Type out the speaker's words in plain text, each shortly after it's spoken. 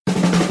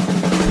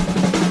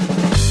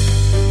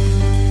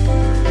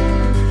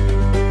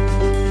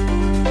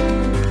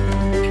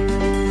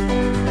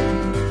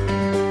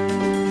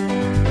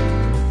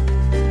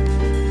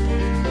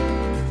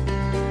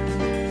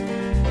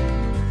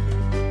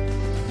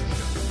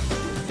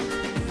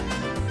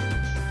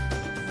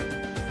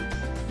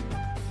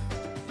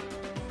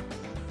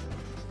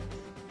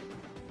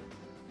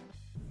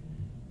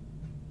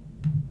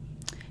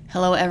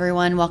Hello,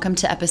 everyone. Welcome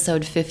to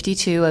episode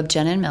 52 of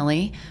Jen and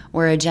Millie,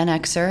 where a Gen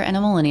Xer and a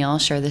millennial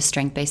share the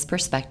strength-based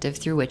perspective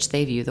through which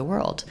they view the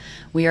world.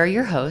 We are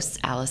your hosts,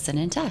 Allison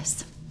and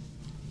Tess.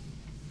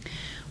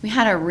 We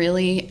had a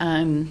really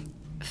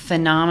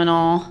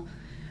phenomenal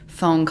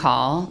phone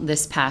call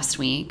this past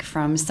week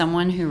from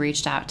someone who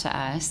reached out to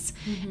us,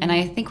 and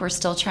I think we're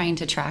still trying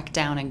to track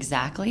down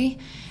exactly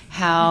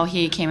how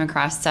he came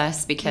across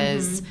us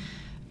because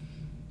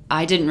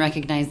I didn't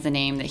recognize the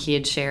name that he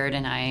had shared,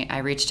 and I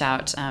reached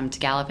out to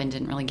Gallup and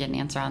didn't really get an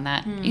answer on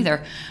that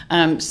either.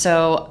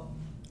 So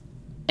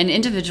an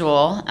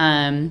individual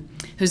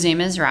whose name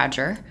is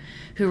Roger,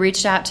 who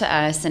reached out to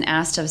us and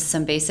asked us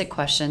some basic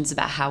questions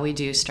about how we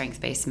do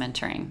strength-based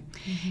mentoring.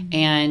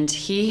 And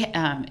he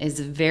is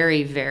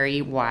very,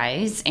 very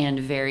wise and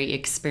very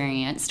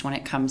experienced when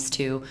it comes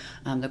to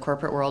the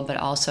corporate world, but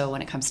also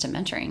when it comes to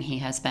mentoring. He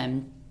has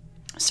been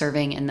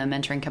serving in the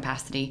mentoring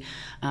capacity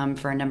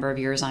for a number of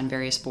years on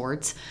various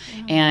boards.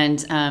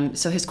 And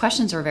so his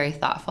questions were very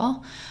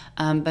thoughtful,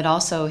 but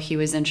also he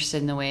was interested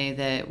in the way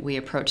that we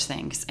approach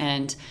things.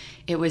 And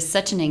it was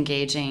such an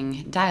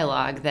engaging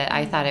dialogue that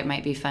I thought it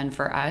might be fun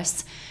for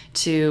us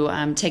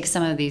to take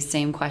some of these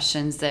same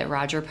questions that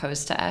Roger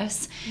posed to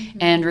us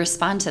and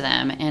respond to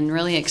them and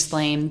really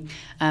explain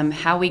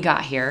how we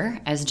got here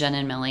as Jen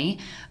and Millie,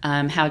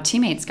 how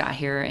teammates got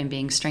here and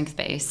being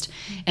strength-based,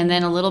 and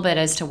then a little bit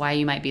as to why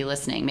you might be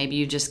listening. Maybe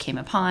you just came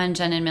upon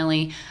Jen and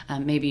Millie.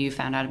 Maybe you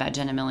found out about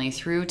Jen and Millie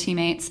through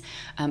teammates.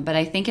 But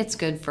I think it's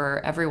good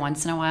for every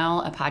once in a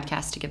while a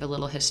podcast to give a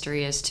little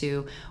history as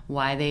to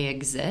why they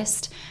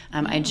exist.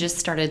 I just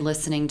started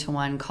listening to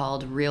one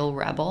called Real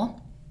Rebel.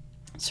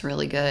 It's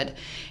really good.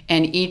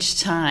 And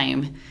each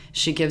time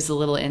she gives a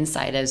little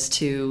insight as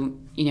to,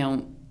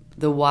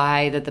 the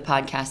why that the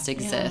podcast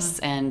exists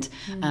and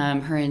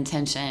her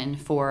intention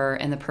for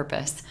and the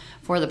purpose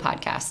for the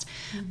podcast.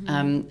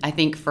 I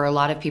think for a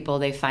lot of people,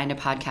 they find a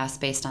podcast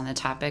based on the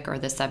topic or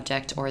the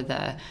subject or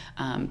the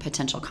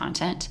potential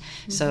content.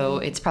 So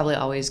it's probably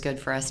always good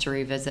for us to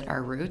revisit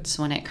our roots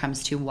when it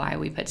comes to why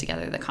we put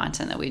together the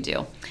content that we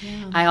do.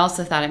 I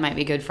also thought it might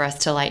be good for us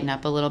to lighten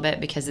up a little bit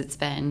because it's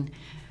been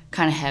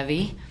kind of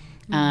heavy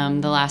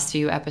the last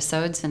few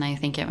episodes, and I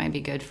think it might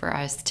be good for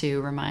us to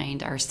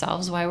remind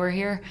ourselves why we're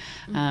here.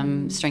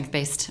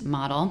 Strength-based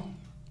model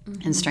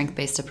and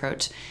strength-based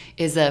approach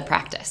is a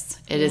practice.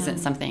 It isn't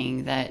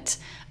something that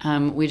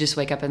we just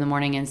wake up in the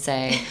morning and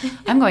say,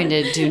 I'm going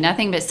to do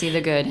nothing but see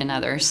the good in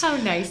others. How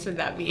nice would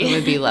that be? It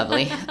would be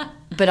lovely.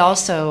 But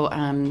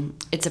also,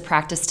 it's a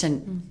practice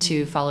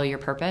to follow your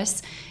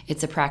purpose.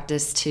 It's a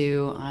practice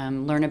to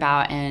learn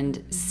about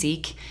and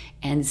seek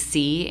and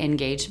see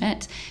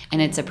engagement.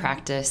 And it's a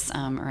practice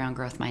around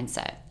growth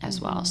mindset as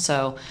well.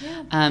 So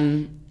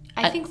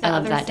I think I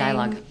love that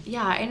dialogue.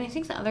 Yeah, and I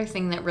think the other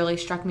thing that really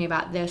struck me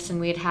about this, and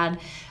we had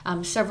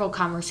several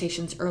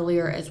conversations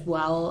earlier as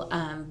well,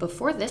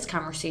 before this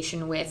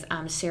conversation with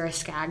Sarah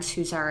Skaggs,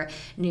 who's our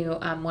new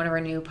one of our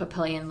new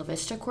Papillion La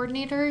Vista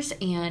coordinators,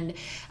 and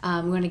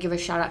we want to give a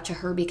shout out to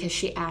her because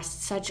she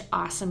asked such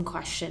awesome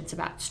questions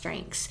about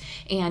strengths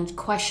and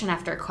question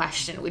after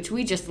question, which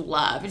we just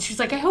love. And she's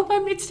like, I hope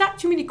it's not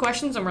too many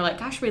questions, and we're like,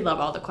 gosh, we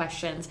love all the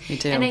questions. We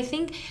do. And I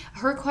think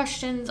her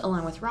questions,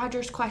 along with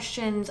Roger's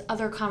questions,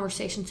 other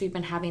conversations we've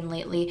been having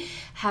lately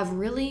have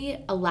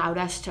really allowed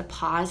us to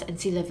pause and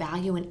see the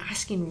value in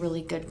asking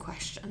really good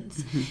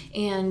questions.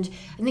 And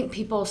I think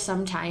people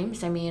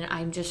sometimes,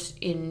 I'm just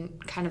in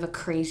kind of a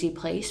crazy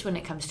place when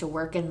it comes to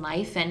work and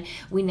life, and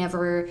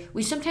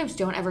we sometimes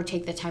don't ever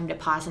take the time to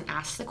pause and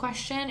ask the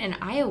question. And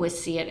I always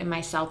see it in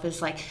myself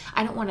as like,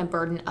 I don't want to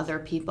burden other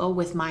people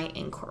with my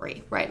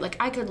inquiry, right? Like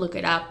I could look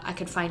it up, I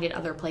could find it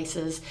other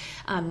places,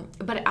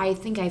 but I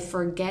think I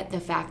forget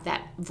the fact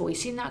that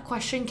voicing that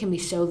question can be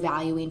so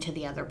valuing to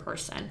the other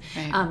person,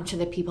 to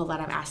the people that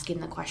I'm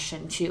asking the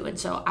question to. And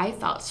so I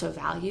felt so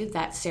valued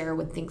that Sarah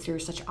would think through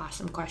such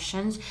awesome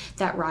questions,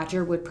 that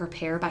Roger would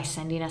prepare by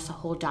sending us a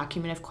whole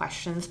document of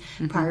questions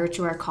prior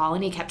to our call.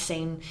 And he kept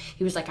saying,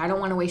 he was like, I don't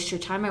want to waste your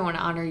time. I want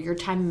to honor your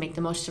time and make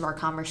the most of our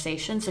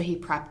conversation. So he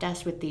prepped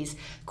us with these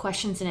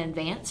questions in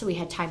advance, so we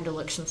had time to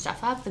look some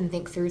stuff up and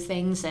think through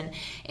things.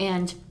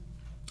 And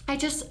I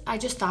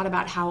just thought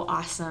about how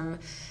awesome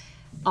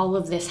all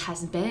of this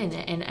has been,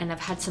 and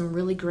I've had some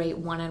really great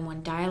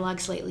one-on-one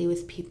dialogues lately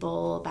with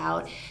people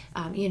about,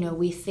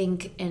 we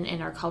think in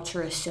our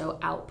culture is so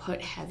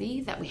output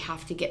heavy that we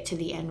have to get to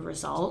the end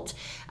result,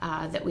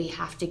 that we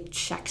have to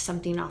check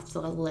something off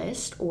the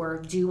list or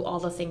do all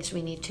the things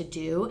we need to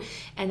do.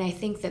 And I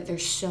think that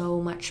there's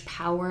so much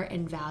power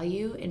and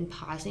value in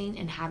pausing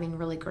and having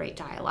really great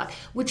dialogue,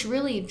 which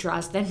really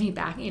draws me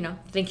back,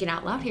 thinking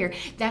out loud here.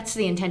 That's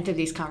the intent of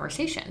these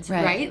conversations,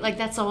 right? Like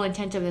that's the whole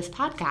intent of this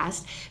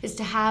podcast,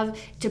 is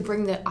to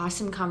bring the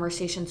awesome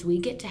conversations we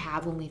get to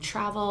have when we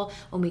travel,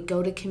 when we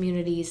go to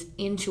communities,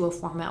 into a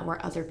format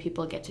where other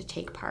people get to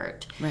take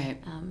part. Right.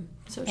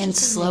 So it's and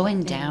just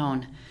slowing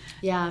down.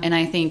 Yeah. And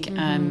I think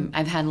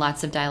I've had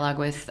lots of dialogue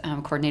with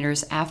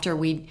coordinators after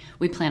we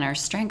plan our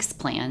strengths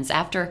plans.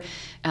 After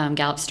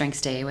Gallup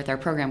Strengths Day with our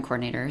program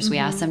coordinators, we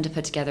ask them to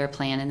put together a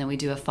plan, and then we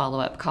do a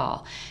follow-up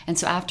call. And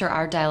so after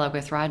our dialogue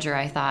with Roger,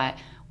 I thought,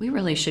 we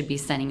really should be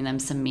sending them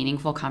some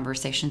meaningful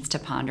conversations to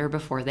ponder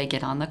before they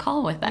get on the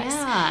call with us.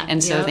 Yeah.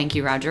 And so thank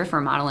you, Roger, for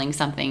modeling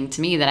something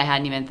to me that I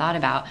hadn't even thought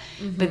about.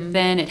 But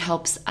then it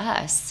helps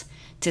us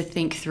to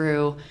think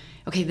through,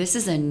 okay, this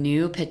is a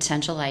new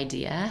potential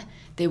idea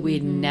that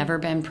we'd never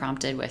been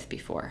prompted with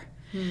before.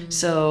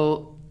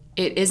 So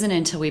it isn't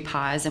until we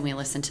pause and we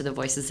listen to the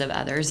voices of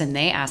others and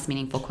they ask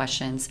meaningful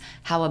questions,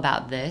 how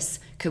about this?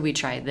 Could we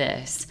try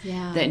this?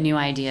 That new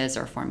ideas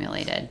are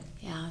formulated.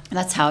 Yeah.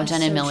 That's how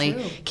Jen and Millie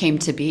came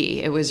to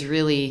be. It was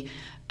really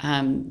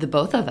the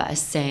both of us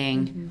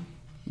saying,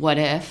 what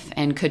if,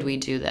 and could we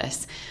do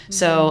this?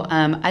 So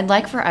I'd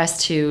like for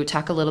us to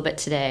talk a little bit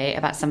today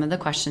about some of the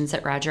questions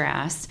that Roger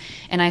asked.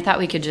 And I thought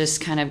we could just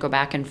kind of go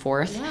back and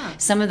forth. Yeah.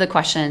 Some of the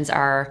questions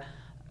are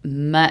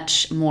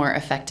much more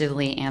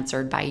effectively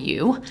answered by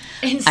you.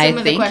 And some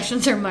of the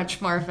questions are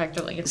much more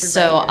effectively answered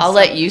by you. I'll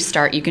let you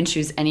start. You can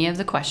choose any of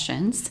the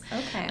questions.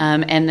 Okay.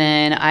 And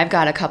then I've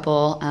got a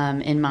couple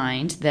in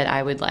mind that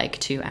I would like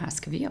to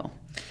ask of you.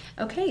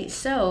 Okay,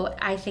 so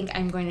I think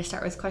I'm going to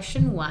start with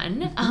question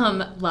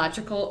 1,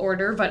 logical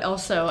order, but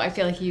also I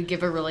feel like you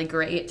give a really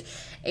great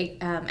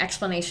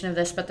explanation of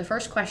this. But the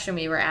first question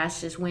we were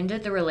asked is, when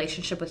did the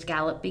relationship with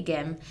Gallup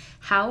begin?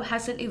 How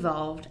has it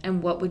evolved?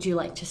 And what would you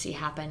like to see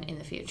happen in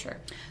the future?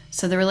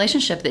 So the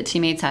relationship that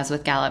Teammates has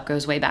with Gallup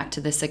goes way back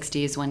to the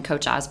 60s when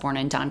Coach Osborne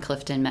and Don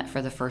Clifton met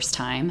for the first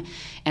time,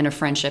 and a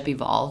friendship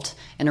evolved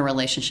and a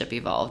relationship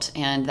evolved.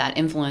 And that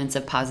influence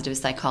of positive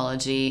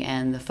psychology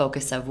and the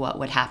focus of what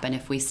would happen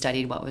if we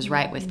studied what was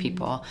right with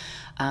people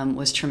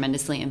was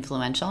tremendously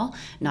influential,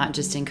 not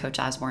just in Coach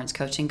Osborne's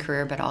coaching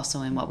career, but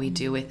also in what we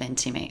do within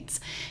Teammates.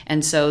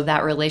 And so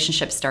that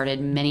relationship started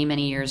many,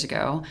 many years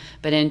ago,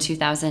 but in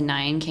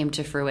 2009 came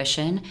to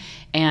fruition.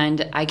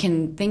 And I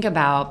can think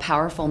about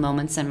powerful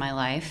moments in my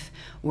life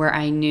where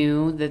I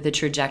knew that the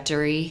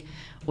trajectory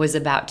was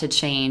about to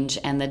change,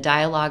 and the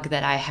dialogue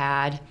that I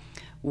had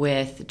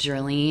with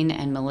Jerlene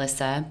and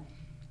Melissa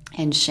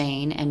and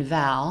Shane and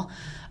Val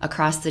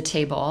across the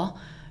table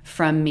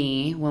from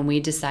me when we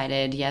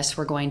decided, yes,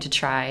 we're going to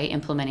try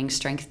implementing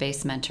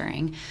strength-based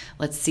mentoring.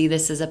 Let's see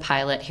this as a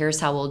pilot.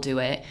 Here's how we'll do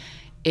it.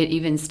 It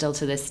even still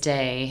to this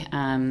day,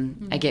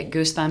 I get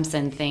goosebumps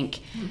and think,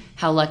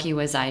 how lucky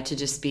was I to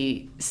just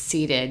be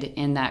seated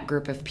in that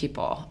group of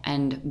people?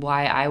 And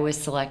why I was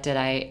selected,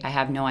 I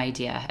have no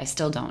idea. I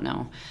still don't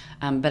know.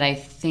 But I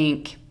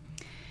think,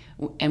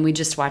 and we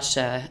just watched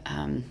a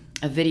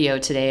video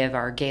today of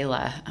our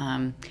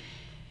gala.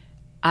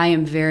 I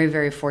am very,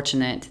 very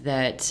fortunate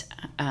that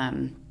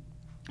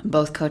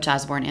both Coach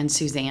Osborne and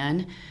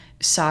Suzanne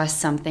saw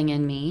something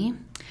in me,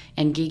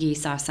 and Gigi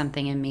saw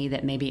something in me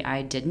that maybe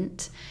I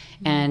didn't.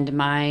 And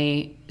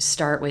my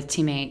start with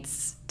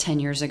Teammates 10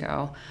 years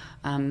ago,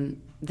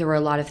 there were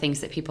a lot of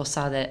things that people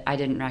saw that I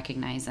didn't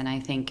recognize, and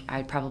I think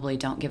I probably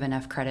don't give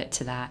enough credit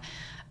to that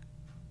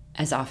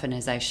as often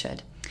as I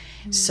should.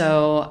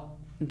 So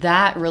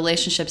that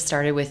relationship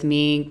started with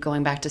me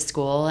going back to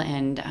school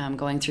and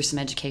going through some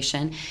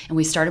education. And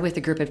we started with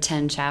a group of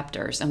 10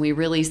 chapters. And we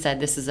really said,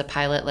 this is a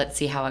pilot. Let's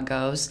see how it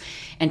goes.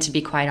 And to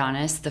be quite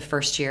honest, the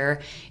first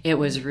year, it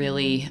was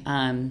really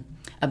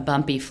a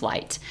bumpy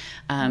flight.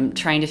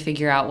 Trying to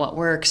figure out what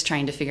works,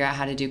 trying to figure out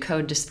how to do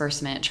code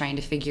disbursement, trying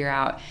to figure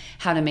out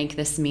how to make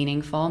this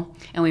meaningful.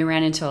 And we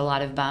ran into a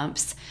lot of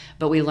bumps,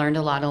 but we learned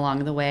a lot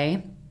along the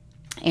way.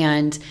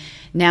 And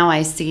now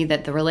I see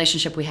that the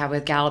relationship we have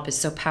with Gallup is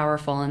so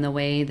powerful in the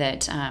way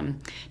that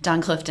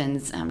Don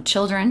Clifton's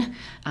children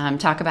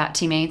talk about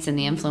Teammates and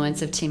the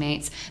influence of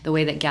Teammates, the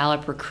way that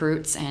Gallup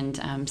recruits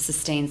and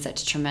sustains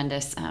such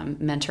tremendous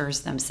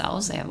mentors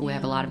themselves. We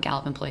have a lot of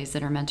Gallup employees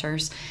that are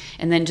mentors.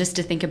 And then just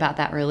to think about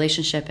that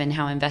relationship and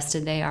how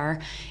invested they are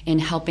in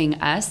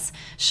helping us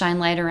shine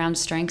light around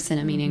strengths in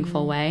a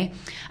meaningful way.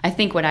 I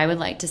think what I would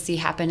like to see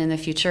happen in the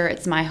future,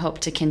 it's my hope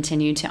to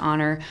continue to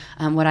honor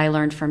what I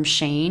learned from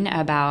Shane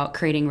about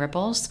creating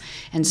ripples.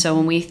 And so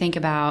when we think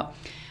about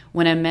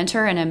when a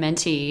mentor and a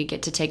mentee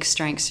get to take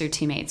strengths through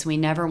Teammates, we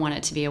never want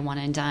it to be a one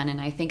and done.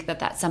 And I think that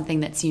that's something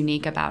that's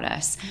unique about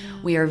us.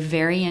 Yeah. We are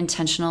very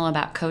intentional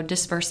about code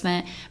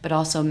disbursement, but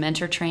also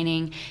mentor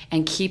training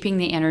and keeping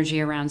the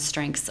energy around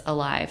strengths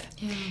alive.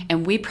 Yeah.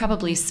 And we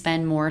probably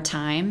spend more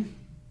time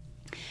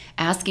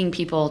asking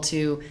people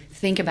to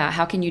think about,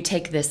 how can you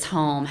take this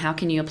home? How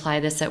can you apply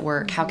this at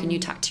work? How can you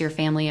talk to your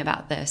family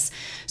about this?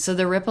 So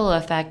the ripple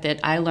effect that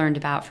I learned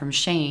about from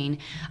Shane,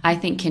 I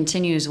think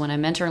continues when a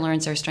mentor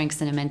learns their strengths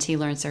and a mentee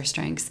learns their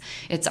strengths.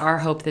 It's our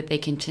hope that they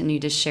continue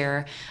to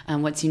share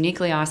what's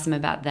uniquely awesome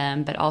about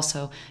them, but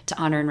also to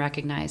honor and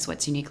recognize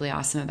what's uniquely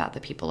awesome about the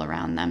people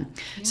around them.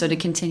 Yeah. So to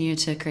continue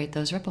to create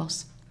those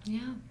ripples. Yeah.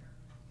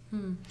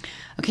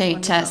 Okay,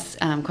 wonderful. Tess,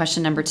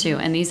 question number 2,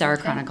 and these are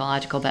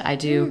chronological, but I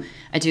do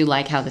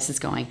like how this is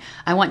going.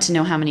 I want to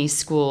know how many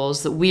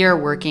schools that we are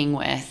working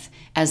with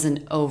as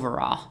an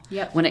overall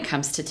Yep. when it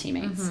comes to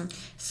teammates?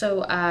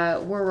 So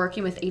we're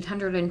working with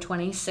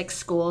 826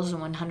 schools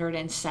and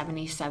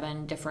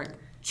 177 different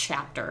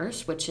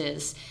chapters, which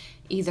is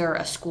either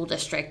a school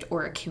district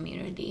or a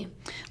community.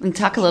 And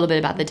talk a little bit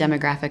about the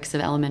demographics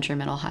of elementary,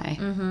 middle, high.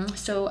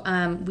 So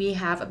we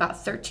have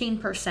about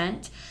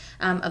 13%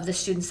 of the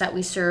students that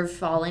we serve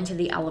fall into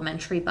the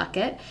elementary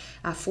bucket,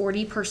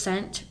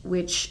 40%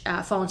 which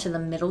fall into the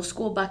middle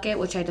school bucket,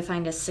 which I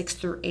defined as 6th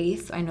through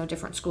 8th. I know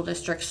different school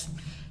districts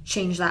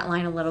change that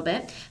line a little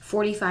bit.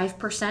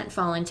 45%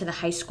 fall into the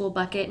high school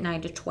bucket,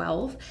 9 to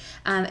 12.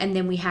 And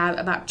then we have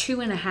about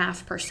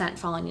 2.5%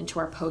 falling into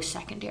our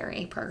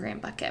post-secondary program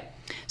bucket.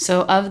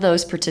 So of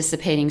those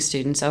participating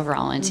students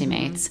overall and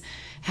teammates,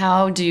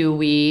 how do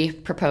we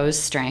propose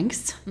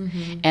strengths?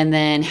 And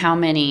then how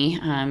many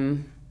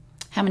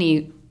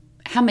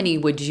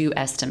would you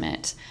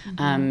estimate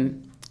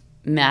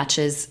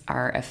matches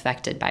are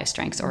affected by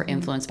strengths or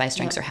influenced by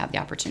strengths or have the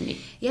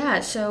opportunity? Yeah,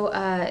 so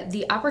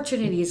the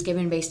opportunity is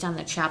given based on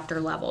the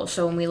chapter level.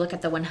 So when we look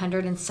at the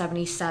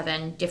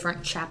 177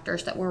 different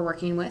chapters that we're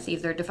working with,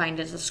 either defined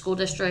as a school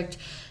district,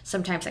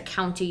 sometimes a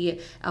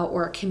county,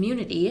 or a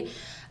community,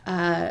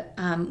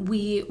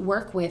 we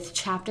work with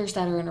chapters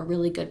that are in a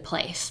really good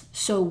place.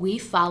 So we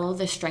follow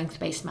the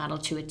strength-based model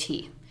to a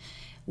T.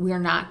 We're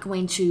not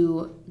going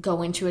to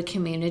go into a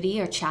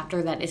community or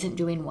chapter that isn't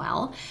doing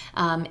well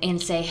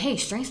and say, hey,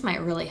 strengths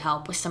might really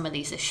help with some of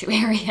these issue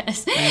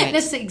areas. Right.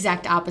 That's the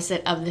exact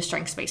opposite of the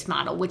strengths-based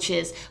model, which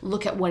is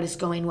look at what is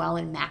going well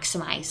and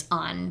maximize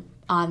on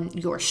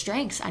your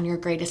strengths, on your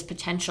greatest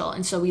potential.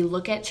 And so we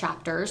look at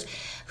chapters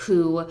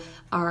who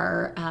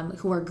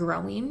are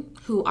growing,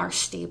 who are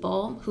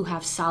stable, who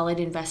have solid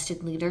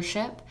invested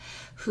leadership,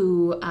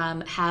 who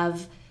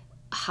have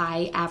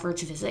high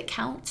average visit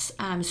counts.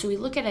 So we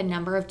look at a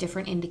number of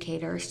different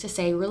indicators to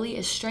say, really,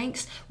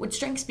 would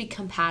strengths be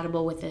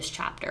compatible with this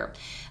chapter?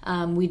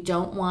 We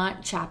don't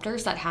want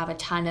chapters that have a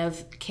ton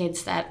of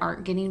kids that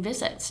aren't getting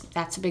visits.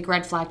 That's a big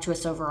red flag to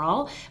us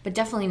overall, but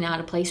definitely not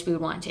a place we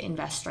would want to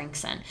invest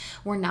strengths in.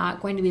 We're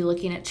not going to be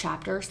looking at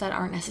chapters that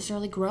aren't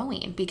necessarily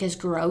growing, because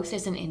growth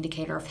is an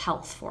indicator of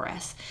health for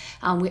us.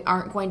 We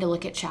aren't going to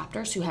look at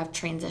chapters who have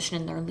transition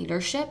in their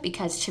leadership,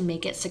 because to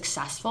make it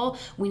successful,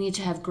 we need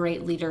to have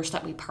great leaders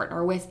that we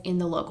partner with in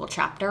the local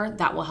chapter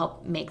that will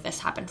help make this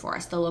happen for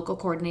us, the local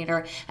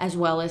coordinator, as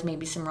well as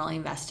maybe some really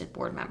invested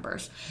board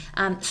members.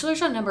 So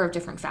there's a number of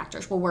different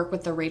factors. We'll work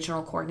with the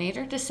regional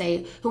coordinator to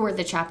say, who are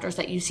the chapters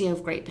that you see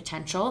have great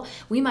potential?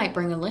 We might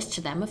bring a list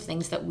to them of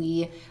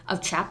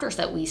chapters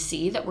that we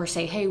see that we're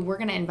saying, hey, we're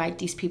going to invite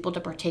these people to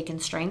partake in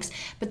strengths,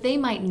 but they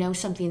might know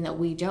something that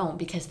we don't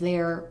because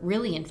they're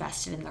really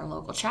invested in their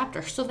local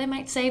chapter. So they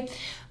might say,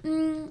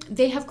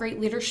 they have great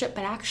leadership,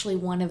 but actually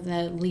one of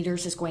the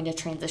leaders is going to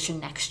transition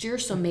next year,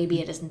 so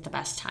maybe it isn't the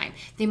best time.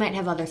 They might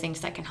have other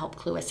things that can help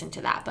clue us into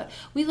that. But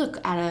we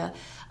look at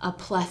a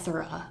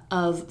plethora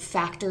of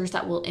factors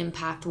that will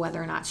impact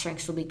whether or not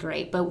strengths will be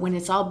great. But when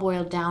it's all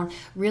boiled down,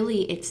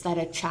 really it's that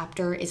a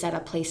chapter is at a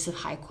place of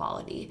high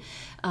quality.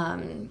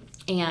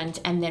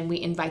 And then we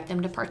invite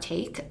them to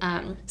partake.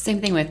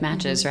 Same thing with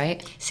matches,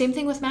 right? Same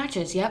thing with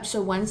matches, yep.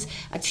 So once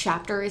a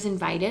chapter is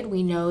invited,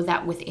 we know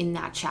that within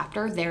that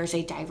chapter, there's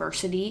a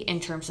diversity in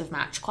terms of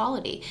match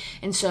quality.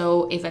 And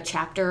so if a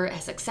chapter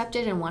has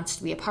accepted and wants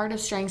to be a part of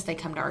strengths, they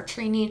come to our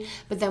training.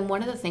 But then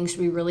one of the things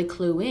we really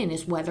clue in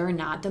is whether or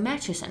not the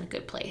match is in a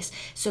good place.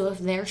 So if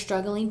they're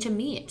struggling to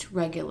meet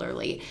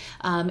regularly,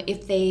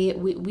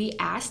 we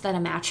ask that a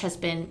match has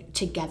been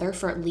together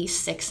for at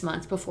least 6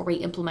 months before we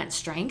implement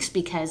strengths,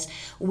 because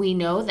we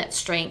know that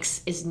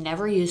strengths is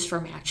never used for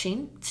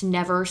matching. It's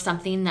never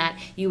something that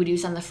you would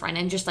use on the front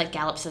end, just like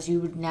Gallup says you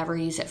would never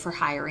use it for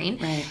hiring.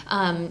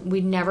 Right.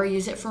 We'd never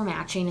use it for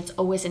matching. It's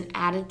always an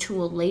added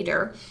tool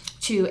later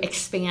to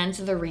expand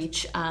the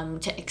reach,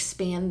 to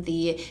expand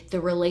the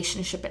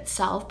relationship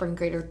itself, bring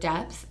greater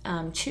depth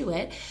to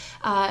it.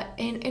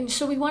 And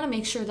so we want to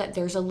make sure that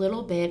there's a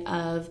little bit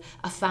of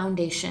a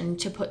foundation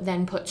to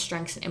put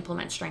strengths and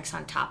implement strengths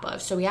on top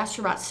of. So we asked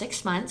for about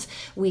 6 months.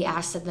 We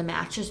asked that the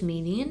match is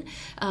meeting.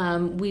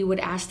 We would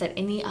ask that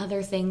any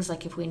other things,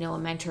 like if we know a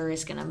mentor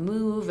is going to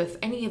move, if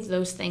any of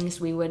those things,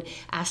 we would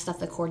ask that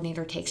the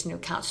coordinator takes into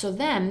account. So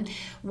then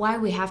why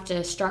we have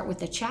to start with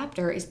the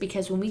chapter is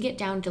because when we get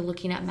down to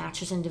looking at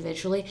matches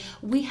individually,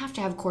 we have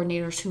to have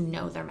coordinators who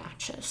know their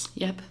matches.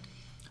 Yep.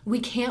 We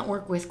can't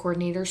work with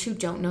coordinators who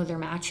don't know their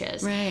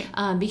matches. Right.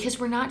 Because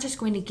we're not just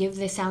going to give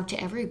this out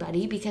to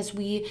everybody, because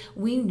we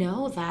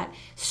know that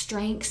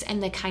strengths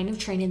and the kind of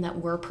training that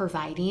we're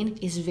providing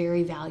is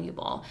very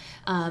valuable.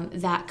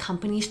 That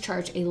companies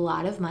charge a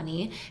lot of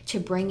money to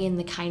bring in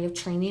the kind of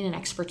training and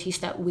expertise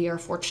that we are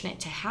fortunate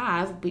to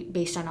have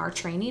based on our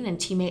training, and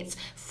Teammates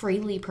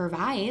freely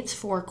provides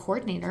for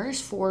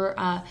coordinators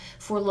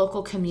for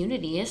local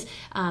communities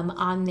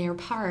on their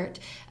part.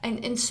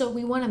 And so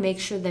we want to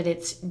make sure that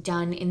it's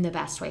done in the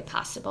best way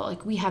possible.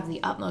 Like, we have the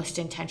utmost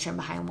intention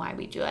behind why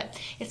we do it.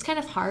 It's kind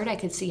of hard. I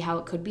could see how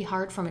it could be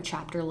hard from a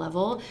chapter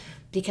level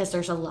because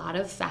there's a lot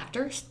of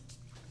factors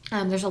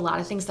There's a lot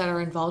of things that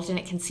are involved, and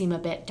it can seem a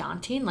bit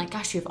daunting. Like,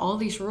 gosh, you have all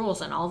these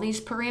rules and all these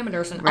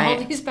parameters and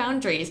all these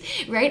boundaries,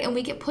 right? And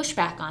we get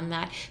pushback on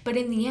that. But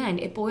in the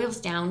end, it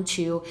boils down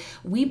to,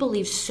 we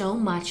believe so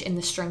much in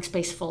the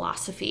strengths-based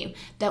philosophy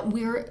that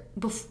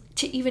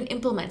to even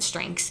implement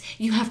strengths,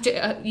 you have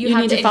to you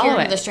have to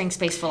follow the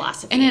strengths-based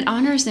philosophy. And it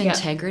honors the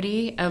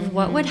integrity of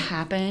what would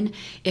happen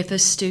if a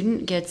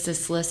student gets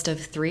this list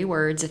of 3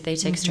 words if they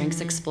take Strengths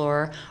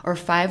Explorer, or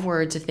 5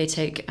 words if they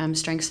take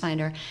Strengths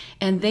Finder,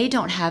 and they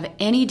don't have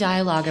any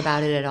dialogue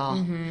about it at all.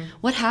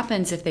 What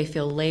happens if they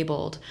feel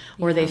labeled,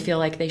 or they feel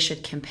like they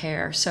should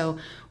compare? So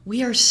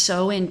we are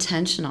so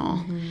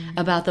intentional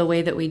about the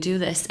way that we do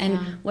this.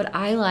 And what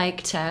I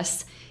like,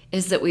 Tess,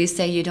 is that we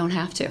say you don't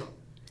have to.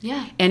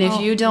 Yeah. And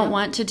if you don't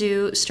want to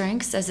do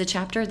strengths as a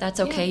chapter, that's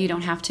okay. You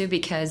don't have to,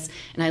 because,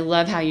 and I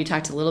love how you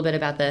talked a little bit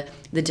about the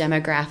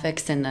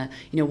demographics and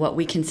the, what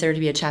we consider to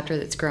be a chapter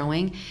that's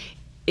growing,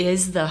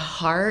 is the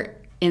heart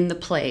in the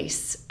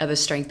place of a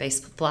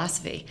strength-based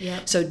philosophy.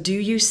 Yep. So do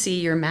you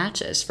see your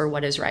matches for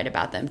what is right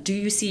about them? Do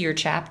you see your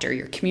chapter,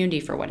 your community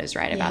for what is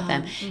right about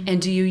them?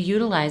 And do you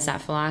utilize that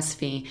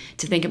philosophy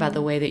to think about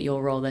the way that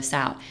you'll roll this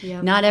out?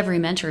 Yep. Not every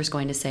mentor is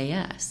going to say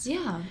yes.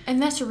 Yeah,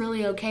 and that's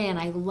really okay, and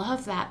I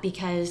love that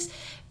because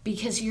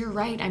you're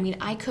right. I mean,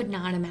 I could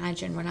not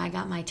imagine when I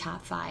got my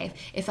top 5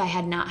 if I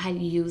had not had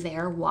you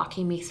there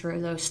walking me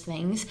through those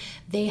things.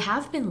 They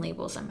have been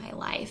labels in my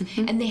life,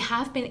 and they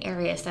have been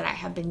areas that I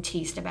have been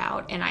teased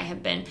about,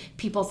 and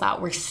people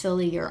thought were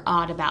silly or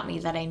odd about me,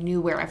 that I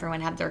knew where everyone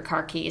had their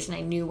car keys, and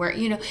I knew where,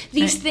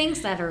 these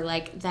things that are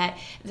like that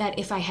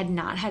if I had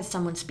not had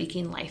someone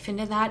speaking life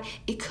into that,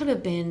 it could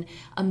have been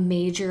a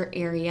major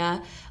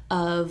area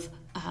of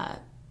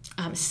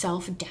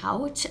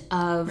self-doubt,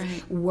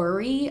 of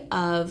worry,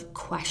 of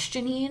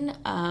questioning,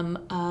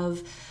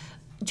 of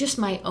just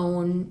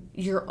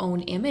your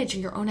own image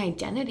and your own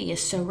identity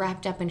is so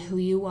wrapped up in who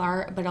you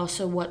are, but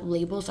also what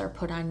labels are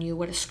put on you,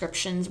 what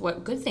descriptions,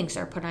 what good things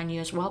are put on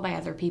you as well by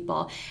other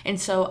people. And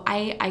so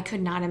I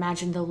could not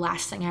imagine, the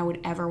last thing I would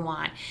ever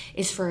want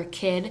is for a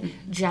kid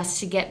just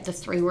to get the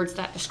 3 words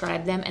that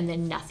describe them and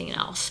then nothing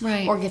else.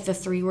 Right. Or get the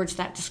 3 words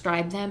that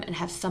describe them and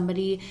have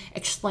somebody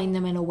explain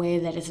them in a way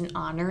that isn't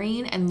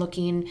honoring and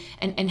looking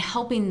and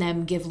helping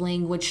them give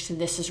language to,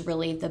 this is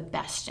really the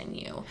best in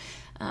you.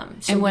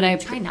 So and what I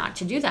try not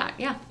to do that.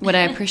 Yeah. What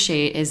I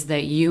appreciate is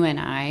that you and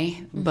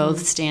I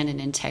both stand in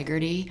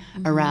integrity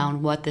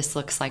around what this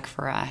looks like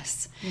for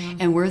us. Yeah.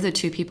 And we're the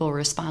 2 people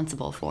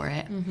responsible for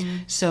it.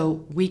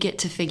 So we get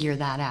to figure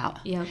that out.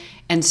 Yep.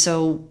 And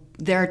so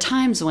there are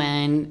times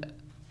when,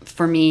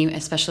 for me,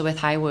 especially with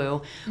High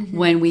Woo,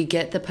 when we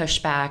get the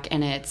pushback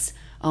and it's,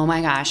 oh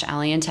my gosh,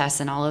 Allie and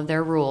Tess and all of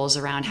their rules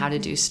around how to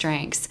do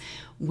strengths.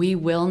 We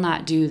will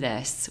not do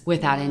this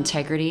without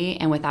integrity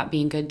and without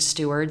being good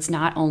stewards,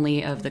 not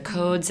only of the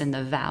codes and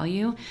the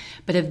value,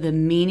 but of the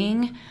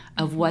meaning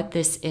of what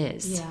this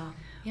is. Yeah.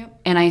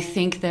 Yep. And I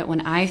think that when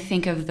I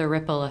think of the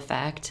ripple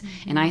effect,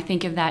 and I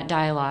think of that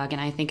dialogue,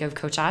 and I think of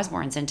Coach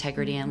Osborne's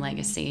integrity and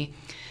legacy,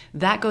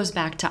 that goes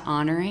back to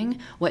honoring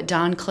what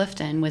Don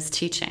Clifton was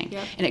teaching.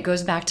 Yep. And it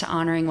goes back to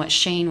honoring what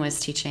Shane was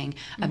teaching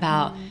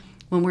about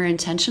when we're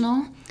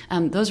intentional,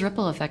 those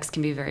ripple effects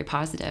can be very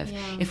positive.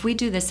 Yeah. If we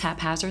do this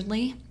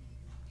haphazardly,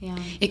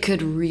 it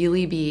could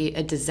really be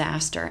a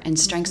disaster, and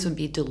strengths would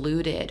be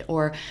diluted,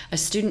 or a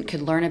student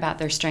could learn about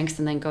their strengths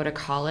and then go to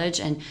college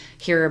and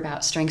hear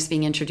about strengths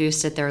being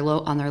introduced at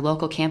on their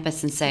local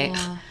campus and say,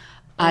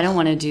 I don't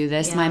want to do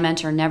this. My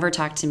mentor never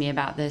talked to me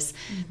about this.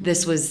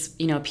 This was,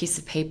 a piece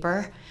of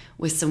paper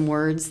with some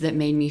words that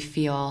made me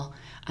feel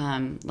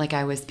like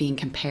I was being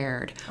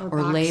compared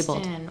or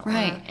labeled, or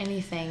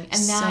anything.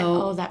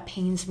 And that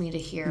pains me to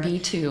hear. Me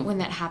too. When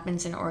that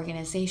happens in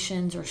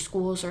organizations or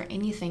schools or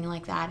anything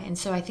like that. And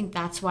so I think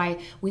that's why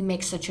we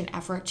make such an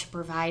effort to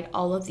provide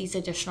all of these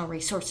additional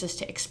resources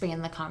to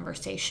expand the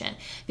conversation,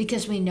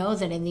 because we know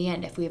that in the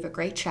end, if we have a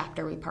great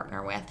chapter we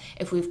partner with,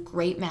 if we have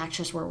great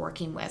matches we're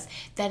working with,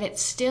 that it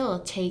still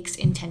takes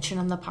intention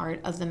on the part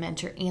of the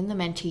mentor and the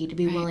mentee to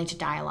be willing to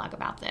dialogue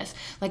about this.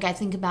 Like, I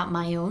think about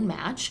my own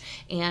match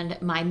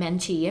and my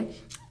mentee.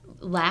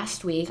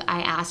 Last week,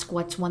 I asked,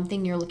 what's one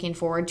thing you're looking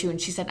forward to?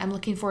 And she said, I'm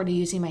looking forward to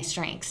using my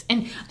strengths.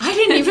 And I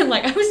didn't even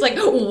I was like,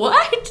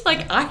 what?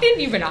 I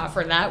didn't even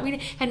offer that.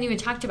 We hadn't even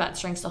talked about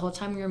strengths the whole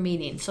time we were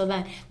meeting. So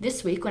then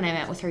this week, when I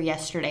met with her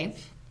yesterday,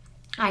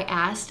 I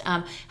asked,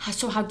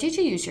 so how did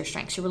you use your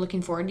strengths? You were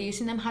looking forward to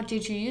using them. How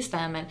did you use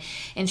them?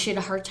 And she had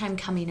a hard time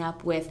coming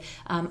up with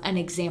an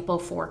example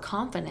for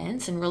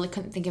confidence, and really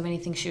couldn't think of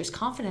anything she was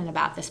confident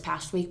about this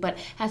past week, but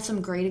had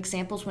some great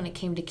examples when it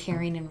came to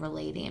caring and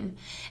relating.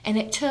 And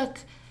it took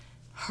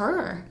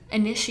her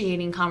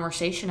initiating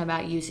conversation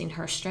about using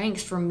her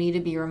strengths for me to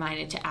be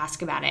reminded to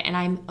ask about it. And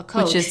I'm a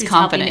coach who's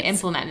helping to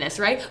implement this,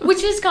 right?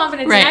 Which is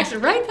confidence in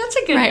action, right?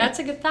 That's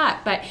a good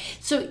thought. But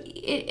so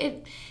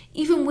it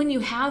even when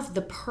you have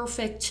the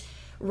perfect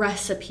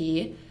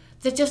recipe,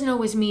 that doesn't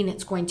always mean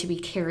it's going to be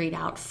carried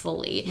out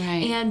fully.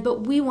 Right.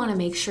 But we want to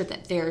make sure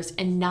that there's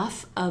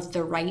enough of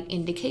the right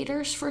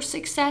indicators for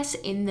success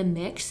in the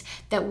mix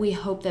that we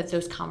hope that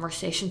those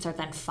conversations are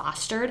then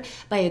fostered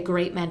by a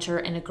great mentor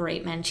and a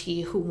great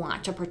mentee who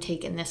want to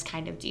partake in this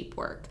kind of deep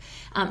work.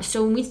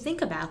 So when we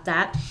think about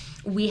that,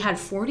 we had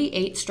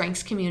 48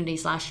 strengths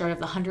communities last year out of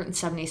the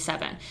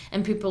 177.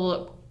 And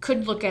people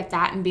could look at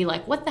that and be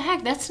like, what the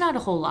heck? That's not a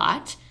whole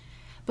lot.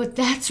 But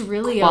that's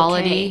really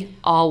quality, okay.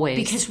 Always.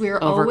 Because we're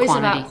over always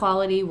quantity. about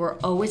quality. We're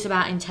always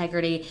about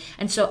integrity.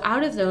 And so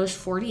out of those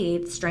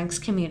 48 strengths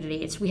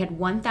communities, we had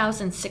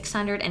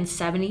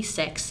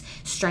 1,676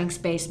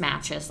 strengths-based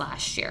matches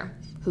last year,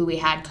 who we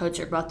had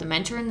coached both the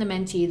mentor and the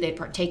mentee. They'd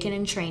partaken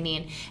in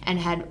training and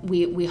had,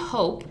 we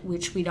hope,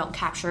 which we don't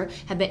capture,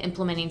 have been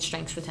implementing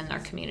strengths within their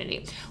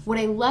community. What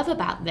I love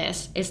about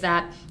this is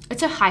that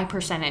it's a high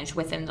percentage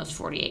within those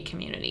 48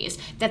 communities,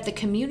 that the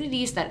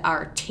communities that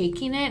are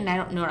taking it, and I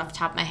don't know it off the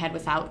top of my head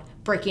without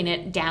breaking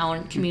it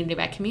down community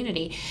by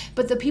community,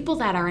 but the people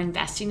that are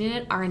investing in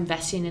it are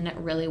investing in it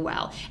really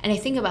well. And I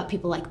think about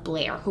people like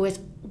Blair, who is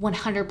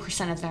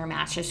 100% of their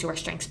matches who are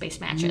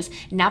strengths-based matches.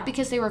 Not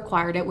because they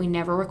required it, we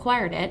never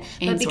required it,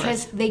 but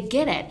because they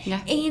get it.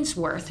 Yeah.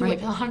 Ainsworth, who had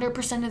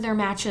 100% of their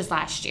matches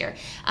last year.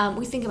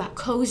 We think about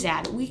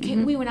Cozad.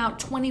 We went out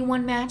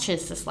 21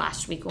 matches this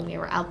last week when we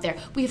were out there.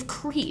 We have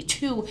Crete,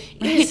 who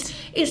is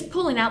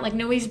pulling out like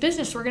nobody's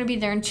business. We're going to be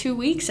there in 2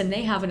 weeks, and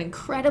they have an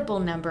incredible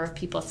number of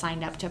people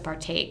signed up to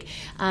partake.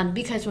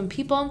 Because when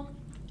people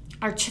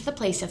are to the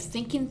place of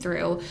thinking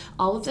through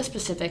all of the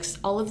specifics,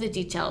 all of the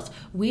details.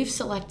 We've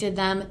selected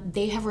them.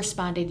 They have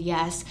responded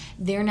yes.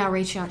 They're now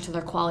reaching out to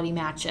their quality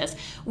matches.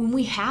 When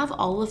we have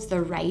all of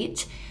the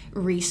right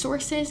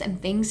resources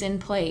and things in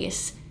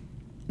place,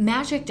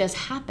 magic does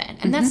happen.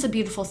 And that's the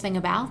beautiful thing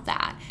about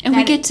that. And that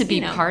we get to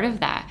be part of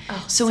that.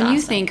 So when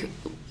you think,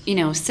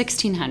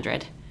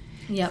 1,600,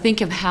 think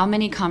of how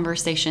many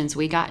conversations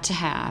we got to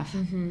have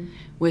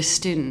with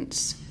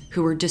students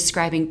who were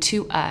describing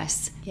to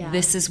us,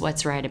 this is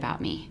what's right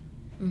about me.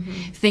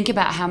 Think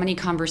about how many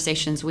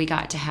conversations we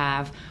got to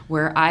have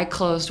where I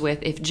closed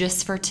with, if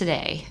just for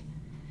today,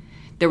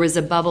 there was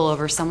a bubble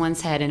over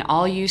someone's head and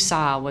all you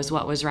saw was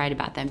what was right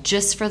about them.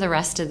 Just for the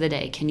rest of the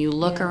day, can you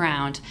look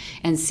around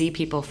and see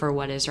people for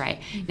what is right?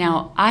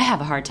 Now, I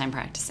have a hard time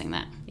practicing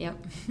that. It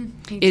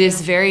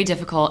is very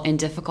difficult in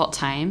difficult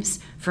times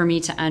for me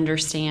to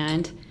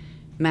understand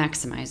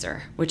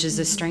Maximizer, which is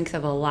a strength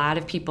of a lot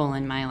of people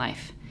in my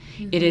life.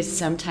 It is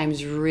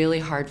sometimes really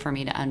hard for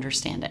me to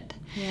understand it.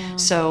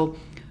 So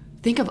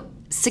think of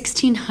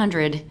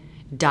 1,600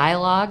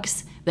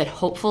 dialogues that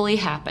hopefully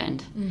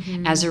happened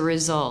as a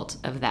result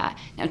of that.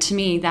 Now, to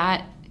me,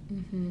 that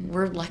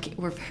we're lucky.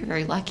 We're very,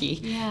 very lucky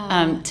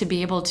to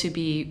be able to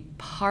be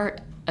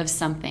part of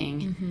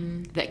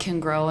something that can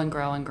grow and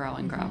grow and grow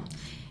and grow.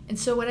 And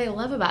so what I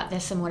love about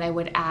this, and what I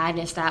would add,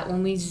 is that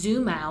when we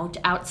zoom out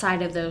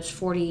outside of those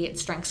 48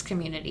 strengths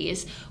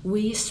communities,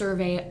 we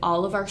survey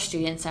all of our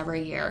students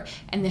every year.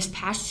 And this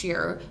past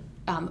year,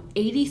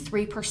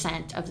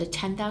 83% of the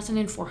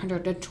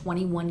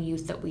 10,421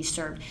 youth that we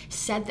served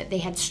said that they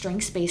had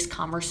strengths-based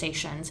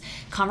conversations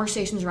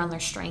around their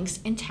strengths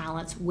and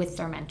talents with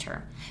their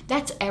mentor.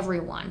 That's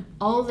everyone,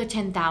 all of the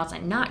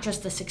 10,000, not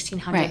just the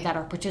 1,600 that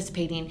are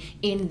participating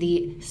in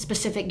the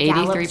specific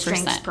Gallup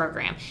Strengths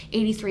program.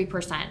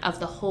 83% of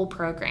the whole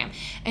program.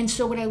 And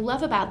so what I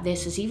love about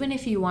this is, even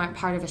if you aren't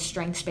part of a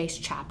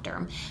strengths-based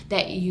chapter,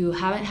 that you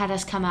haven't had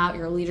us come out,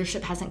 your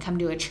leadership hasn't come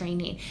to a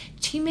training,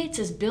 Teammates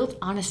is built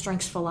on a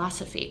strengths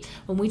philosophy.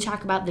 When we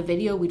talk about the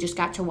video, we just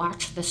got to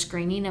watch the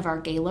screening of our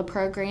gala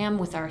program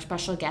with our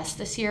special guest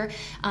this year.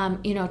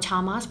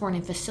 Tom Osborne,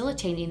 in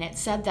facilitating it,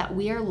 said that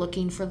we are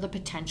looking for the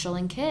potential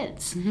in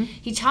kids.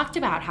 He talked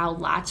about how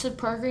lots of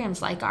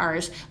programs like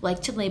ours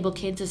like to label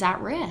kids as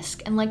at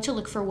risk and like to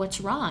look for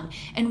what's wrong.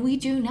 And we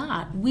do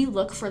not. We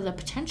look for the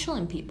potential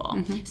in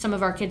people. Some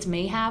of our kids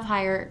may have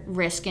higher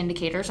risk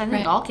indicators. I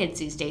think all kids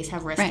these days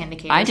have risk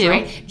indicators. I do.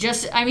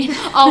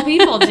 Right? All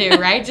people do,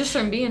 right? Just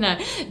from being a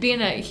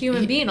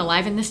human being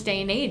alive in this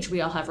day and age,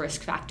 we all have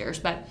risk factors.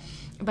 But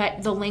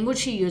the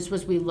language he used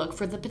was, we look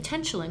for the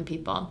potential in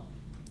people.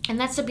 And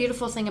that's the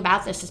beautiful thing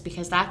about this, is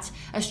because that's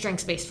a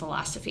strengths-based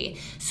philosophy.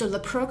 So the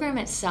program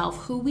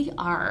itself, who we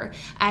are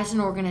as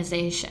an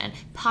organization,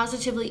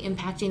 positively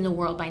impacting the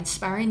world by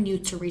inspiring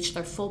youth to reach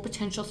their full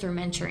potential through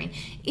mentoring,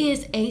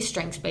 is a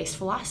strengths-based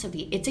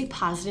philosophy. It's a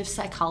positive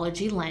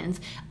psychology lens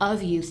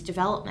of youth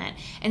development.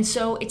 And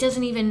so it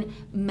doesn't even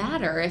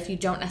matter if you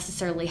don't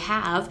necessarily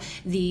have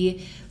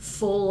the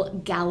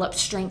full Gallup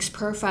strengths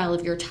profile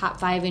of your top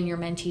 5 and your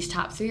mentee's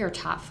top 3 or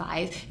top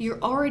 5.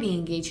 You're already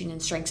engaging in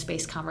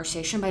strengths-based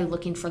conversation action by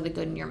looking for the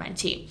good in your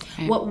mentee.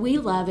 Right. What we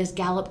love is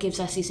Gallup gives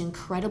us these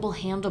incredible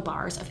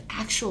handlebars of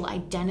actual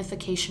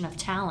identification of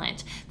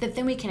talent that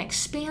then we can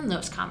expand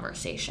those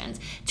conversations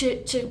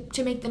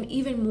to make them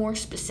even more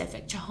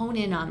specific, to hone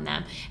in on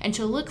them, and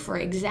to look for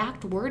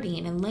exact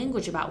wording and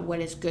language about what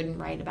is good and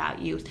right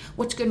about youth,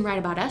 what's good and right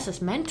about us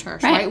as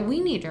mentors, right? We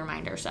need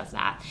reminders of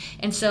that.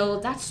 And so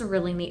that's the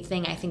really neat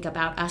thing, I think,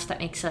 about us that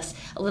makes us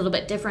a little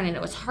bit different. And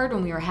it was hard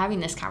when we were having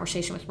this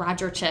conversation with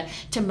Roger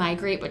to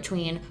migrate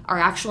between our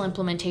actual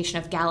implementation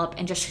of Gallup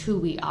and just who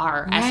we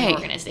are as an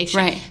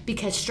organization.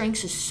 Because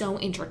strengths is so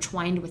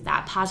intertwined with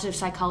that. Positive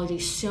psychology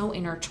is so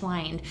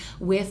intertwined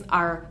with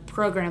our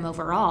program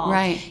overall.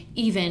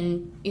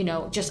 Even,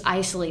 just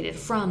isolated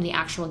from the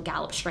actual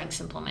Gallup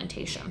strengths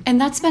implementation. And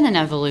that's been an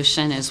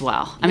evolution as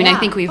well. I mean, I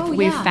think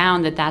we've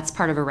found that that's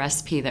part of a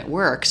recipe that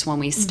works when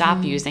we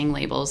stop using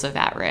labels of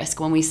at risk,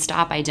 when we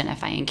stop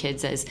identifying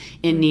kids as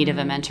in need of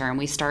a mentor, and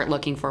we start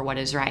looking for what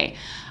is right.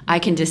 I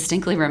can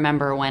distinctly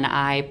remember when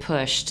I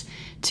pushed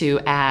to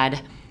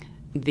add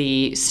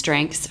the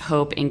strengths,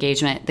 hope,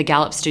 engagement, the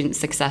Gallup student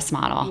success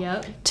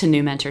model to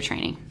new mentor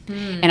training.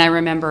 And I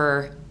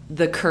remember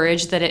the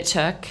courage that it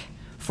took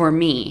for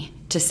me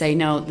to say,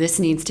 no, this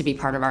needs to be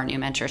part of our new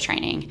mentor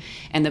training.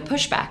 And the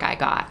pushback I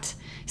got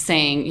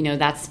saying,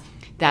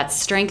 that's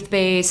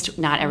strength-based,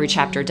 not every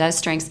chapter does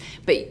strengths,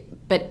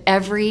 but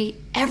every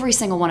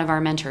single one of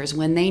our mentors,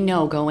 when they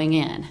know going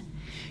in,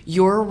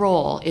 your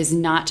role is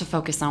not to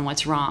focus on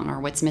what's wrong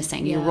or what's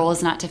missing. Your role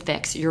is not to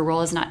fix. Your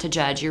role is not to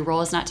judge. Your role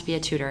is not to be a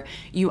tutor.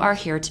 You are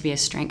here to be a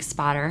strength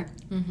spotter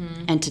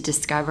and to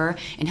discover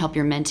and help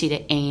your mentee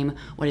to aim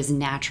what is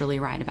naturally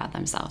right about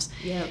themselves.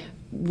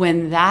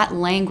 When that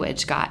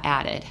language got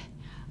added,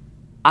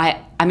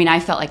 I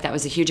felt like that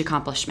was a huge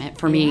accomplishment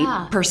for me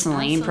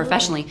personally and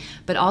professionally,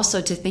 but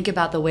also to think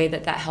about the way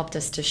that helped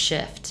us to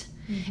shift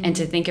and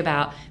to think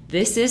about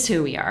this is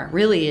who we are.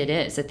 Really, it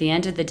is. At the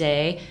end of the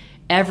day,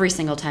 every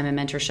single time a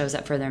mentor shows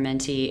up for their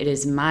mentee, it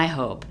is my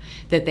hope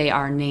that they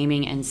are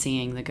naming and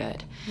seeing the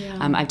good.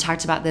 I've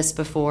talked about this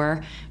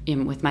before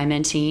with my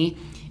mentee.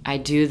 I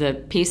do the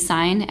peace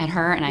sign at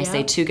her and I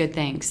say 2 good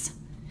things.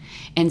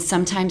 And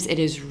sometimes it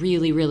is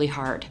really, really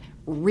hard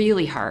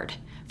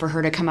for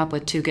her to come up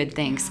with 2 good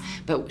things,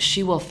 but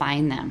she will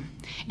find them.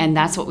 And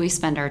that's what we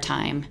spend our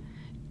time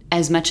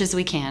as much as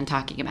we can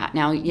talking about.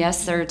 Now,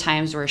 yes, there are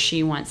times where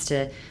she wants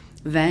to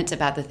vent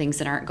about the things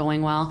that aren't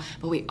going well,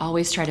 but we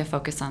always try to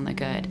focus on the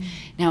good.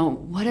 Now,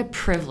 what a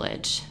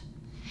privilege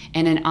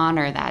and an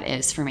honor that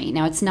is for me.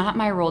 Now, it's not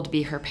my role to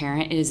be her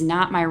parent. It is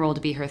not my role to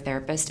be her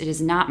therapist. It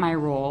is not my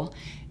role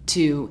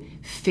to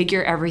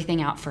figure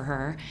everything out for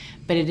her,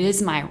 but it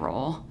is my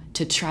role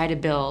to try to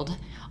build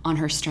on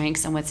her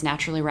strengths and what's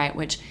naturally right,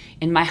 which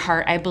in my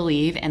heart I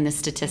believe, and the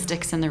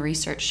statistics and the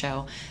research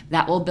show,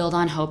 that will build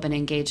on hope and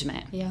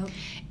engagement.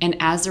 And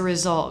as a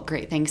result,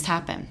 great things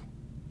happen.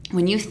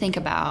 When you think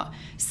about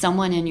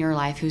someone in your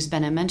life who's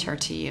been a mentor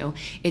to you,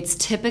 it's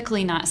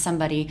typically not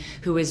somebody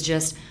who is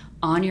just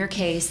on your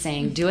case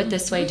saying, do it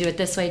this way, do it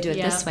this way, do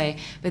it this way,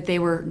 but they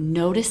were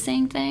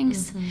noticing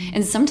things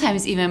and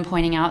sometimes even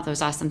pointing out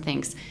those awesome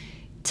things.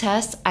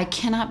 Tess, I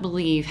cannot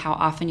believe how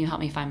often you help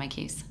me find my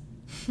keys.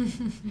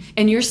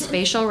 And your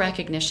spatial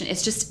recognition,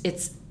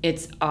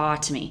 it's awe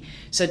to me.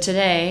 So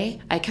today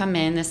I come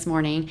in this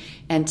morning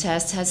and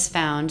Tess has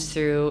found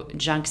through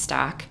junk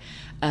stock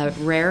a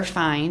rare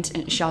find,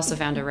 and she also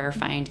found a rare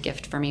find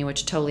gift for me,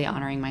 which totally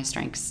honoring my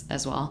strengths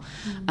as well,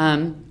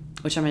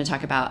 which I'm going to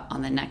talk about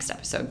on the next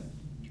episode.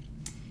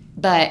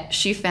 But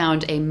she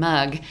found a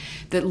mug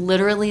that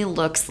literally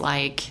looks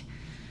like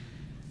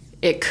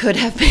it could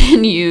have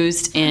been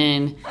used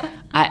in,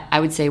 I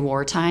would say,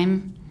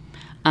 wartime.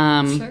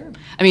 Sure.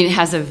 I mean, it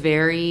has a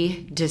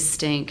very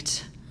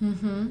distinct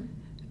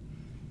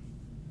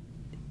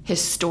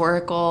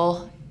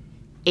historical,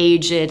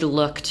 aged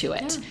look to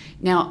it.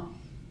 Now,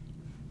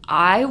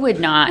 I would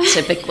not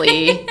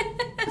typically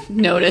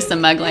notice a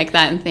mug like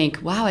that and think,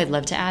 wow, I'd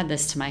love to add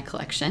this to my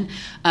collection.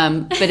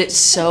 But it's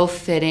so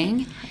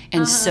fitting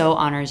and so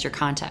honors your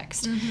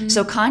context.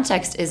 So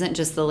context isn't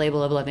just the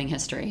label of living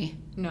history.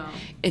 No.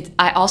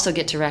 I also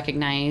get to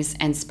recognize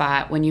and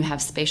spot when you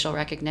have spatial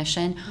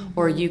recognition,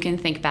 or you can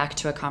think back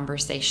to a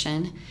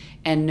conversation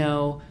and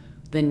know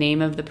the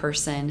name of the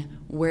person,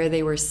 where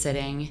they were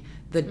sitting,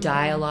 the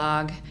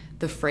dialogue,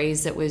 the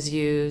phrase that was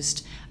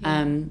used.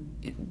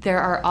 There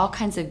are all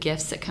kinds of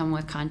gifts that come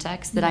with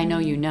context that I know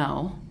you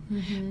know,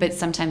 but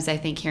sometimes I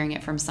think hearing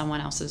it from someone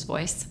else's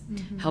voice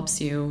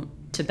helps you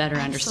to better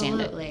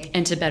understand it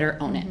and to better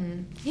own it.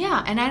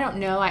 Yeah, and I don't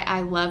know,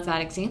 I love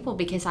that example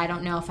because I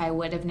don't know if I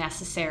would have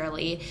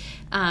necessarily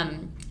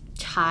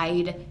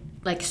tied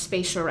like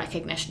spatial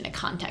recognition to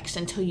context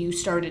until you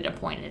started to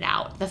point it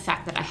out, the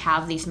fact that I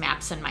have these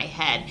maps in my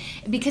head.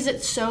 Because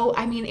it's so,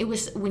 I mean, it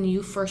was when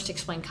you first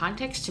explained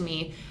context to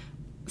me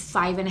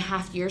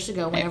 5.5 years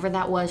ago, whenever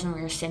that was, when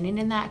we were sitting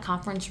in that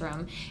conference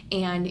room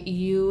and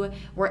you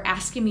were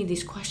asking me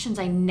these questions,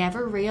 I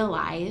never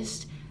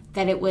realized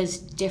that it was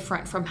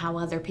different from how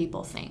other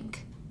people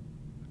think.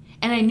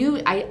 And I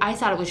knew, I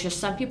thought it was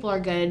just some people are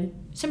good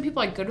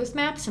with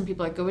maps, some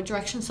people are good with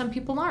directions, some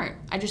people aren't.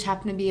 I just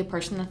happen to be a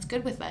person that's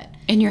good with it.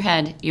 In your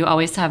head, you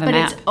always have a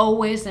map. But it's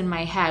always in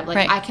my head.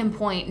 Like, I can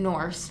point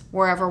north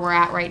wherever we're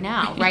at right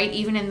now, right?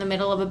 Even in the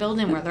middle of a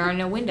building where there are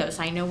no windows,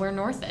 I know where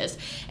north is.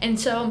 And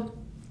so,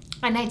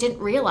 and I didn't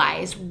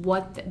realize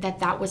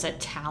that was a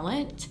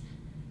talent,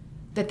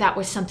 that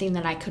was something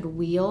that I could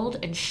wield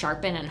and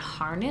sharpen and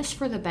harness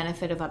for the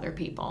benefit of other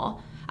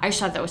people. I just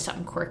thought that was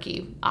something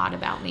quirky, odd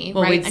about me,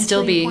 well, right?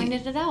 Until you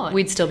pointed it out.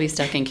 We'd still be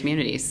stuck in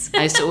communities.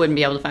 I still wouldn't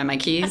be able to find my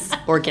keys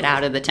or get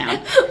out of the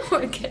town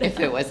if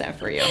it wasn't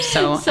for you.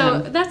 So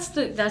that's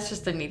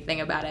just the neat thing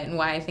about it, and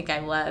why I think I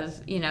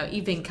love,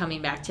 even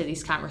coming back to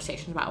these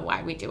conversations about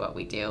why we do what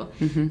we do.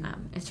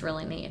 It's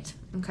really neat.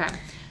 Okay.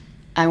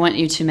 I want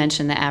you to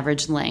mention the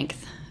average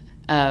length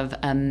of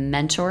a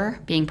mentor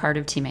being part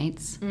of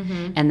teammates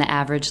and the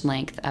average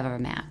length of a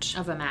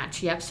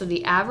match. Yep. So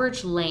the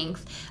average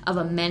length of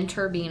a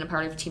mentor being a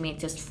part of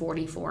teammates is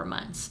 44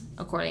 months,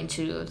 according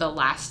to the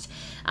last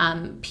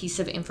piece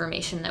of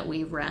information that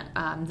we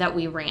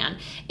ran.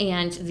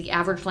 And the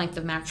average length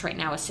of match right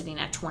now is sitting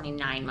at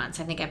 29 months.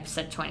 I think I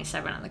said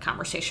 27 on the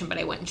conversation, but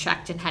I went and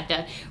checked and had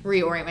to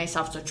reorient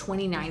myself. So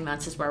 29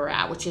 months is where we're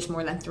at, which is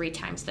more than 3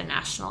 times the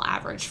national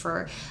average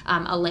for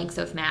a length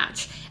of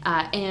match.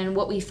 And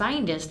what we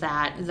find is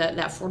that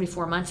that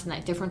 44 months and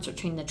that difference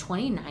between the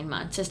 29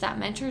 months is that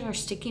mentors are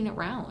sticking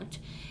around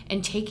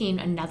and taking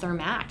another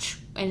match.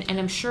 And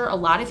I'm sure a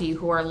lot of you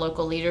who are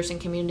local leaders in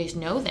communities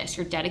know this.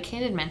 You're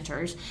dedicated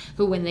mentors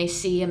who, when they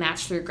see a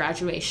match through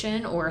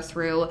graduation or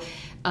through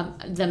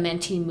the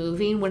mentee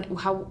moving,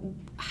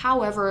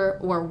 however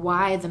or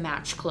why the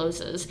match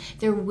closes,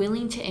 they're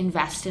willing to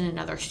invest in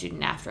another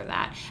student after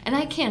that. And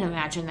I can't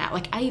imagine that.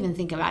 Like, I even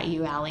think about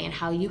you, Allie, and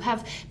how you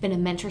have been a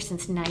mentor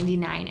since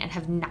 99 and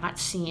have not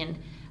seen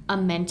a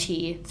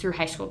mentee through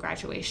high school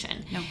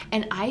graduation. Nope.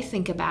 And I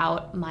think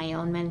about my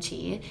own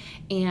mentee,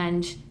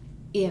 and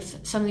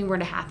if something were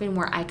to happen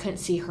where I couldn't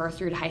see her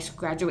through to high school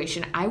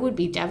graduation, I would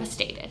be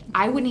devastated.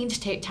 I would need to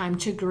take time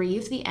to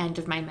grieve the end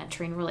of my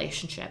mentoring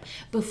relationship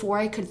before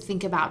I could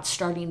think about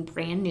starting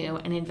brand new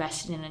and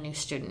investing in a new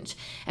student.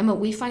 And what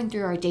we find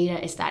through our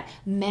data is that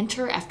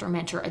mentor after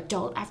mentor,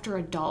 adult after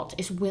adult,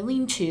 is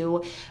willing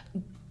to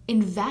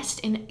invest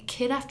in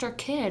kid after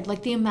kid.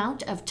 Like, the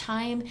amount of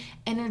time,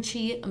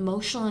 energy,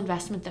 emotional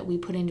investment that we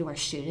put into our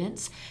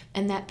students,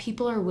 and that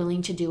people are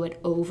willing to do it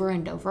over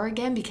and over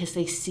again because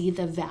they see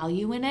the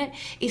value in it,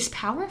 is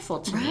powerful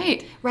to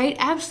me. Right?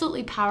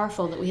 Absolutely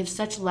powerful that we have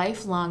such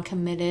lifelong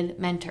committed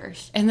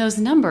mentors. And those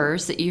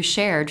numbers that you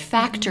shared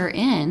factor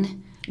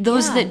in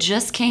those that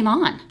just came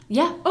on.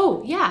 Yeah.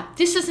 Oh, yeah.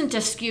 This isn't a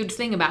skewed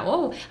thing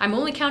about, I'm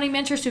only counting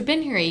mentors who've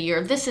been here a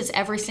year. This is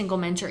every single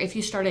mentor if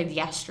you started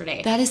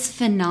yesterday. That is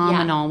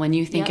phenomenal when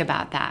you think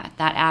about that.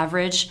 That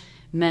average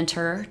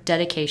mentor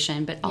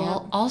dedication, but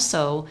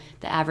also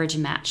the average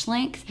match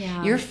length.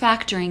 Yeah. You're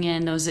factoring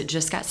in those that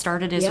just got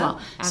started as well.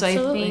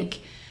 Absolutely. So I think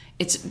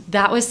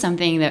that was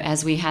something that,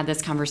 as we had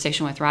this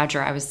conversation with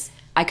Roger,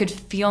 I could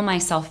feel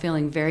myself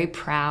feeling very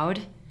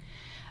proud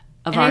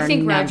of our numbers.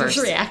 And I think Roger's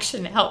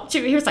reaction helped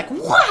too. He was like,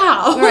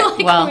 wow.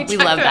 Right. Well, we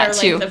love that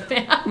too.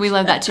 We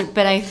love that too.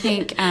 But I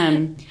think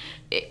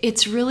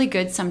it's really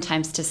good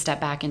sometimes to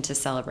step back and to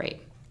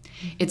celebrate.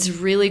 It's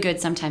really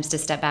good sometimes to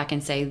step back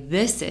and say,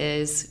 this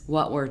is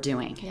what we're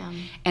doing. Yeah.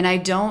 And I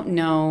don't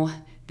know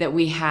that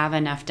we have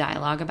enough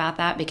dialogue about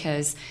that,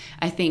 because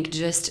I think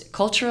just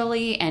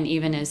culturally and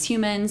even as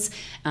humans,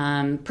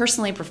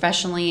 personally,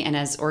 professionally, and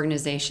as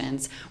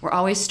organizations, we're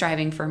always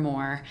striving for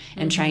more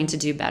and trying to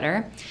do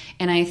better.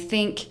 And I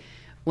think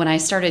when I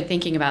started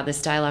thinking about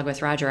this dialogue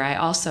with Roger, I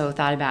also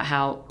thought about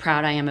how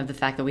proud I am of the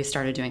fact that we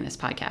started doing this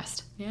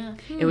podcast. Yeah.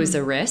 It was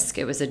a risk.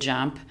 It was a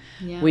jump.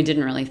 Yeah. We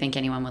didn't really think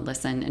anyone would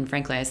listen. And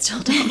frankly, I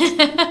still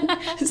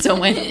don't. So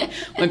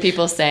when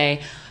people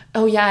say,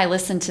 oh, yeah, I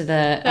listened to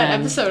that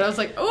episode, I was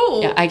like,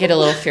 oh. Yeah, I get a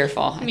little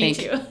fearful. Me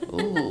too.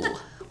 Ooh,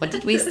 what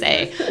did we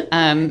say?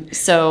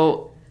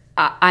 So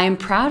I'm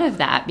proud of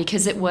that,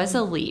 because it was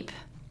a leap.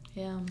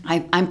 Yeah.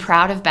 I'm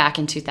proud of back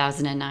in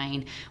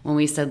 2009 when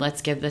we said,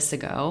 let's give this a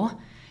go,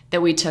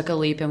 that we took a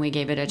leap and we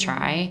gave it a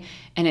try,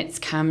 and it's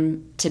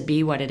come to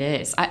be what it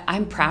is.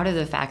 I'm proud of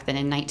the fact that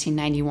in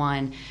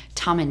 1991,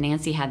 Tom and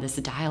Nancy had this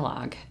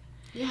dialogue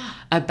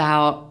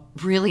about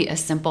really a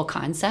simple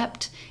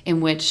concept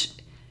in which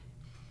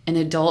an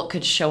adult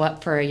could show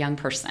up for a young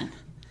person.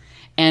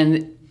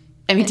 And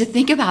I mean, to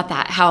think about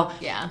that,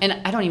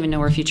 and I don't even know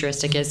where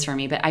futuristic is for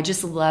me, but I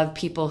just love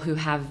people who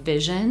have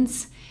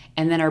visions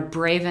and then are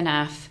brave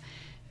enough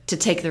to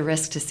take the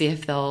risk to see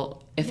if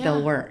they'll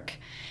work.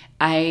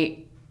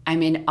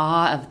 I'm in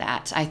awe of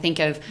that. I think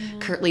of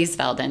Kurt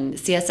Liesfeld and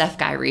CSF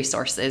Guy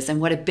Resources,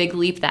 and what a big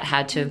leap that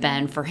had to have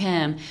been for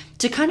him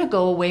to kind of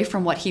go away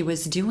from what he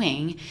was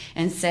doing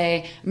and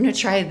say, I'm going to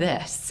try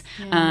this.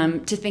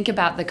 To think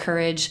about the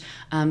courage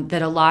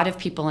that a lot of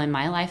people in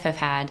my life have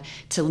had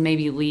to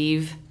maybe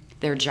leave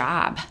their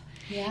job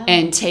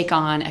and take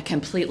on a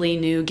completely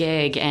new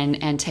gig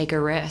and take a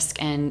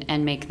risk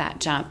and make that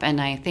jump. And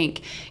I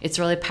think it's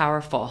really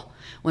powerful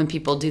when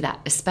people do that,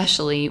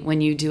 especially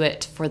when you do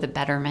it for the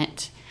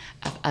betterment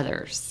of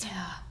others.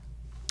 Yeah.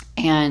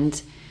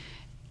 And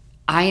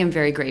I am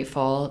very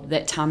grateful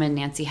that Tom and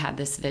Nancy had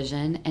this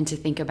vision, and to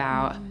think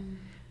about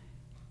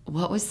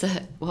what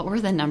were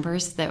the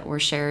numbers that were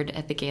shared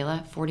at the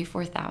gala?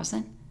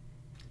 44,000?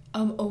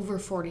 Over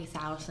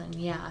 40,000,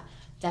 yeah,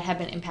 that have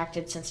been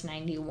impacted since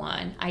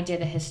 91. I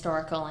did a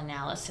historical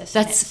analysis. That's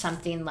and it's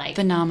something like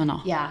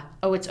phenomenal. Yeah.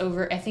 Oh, it's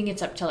over. I think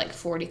it's up to like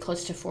 40,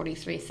 close to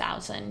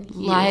 43,000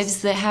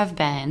 lives that have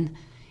been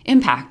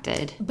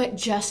impacted. But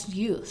just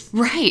youth.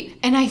 Right.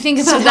 And I think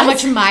about how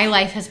much my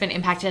life has been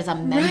impacted as a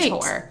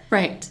mentor.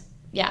 Right.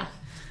 Yeah.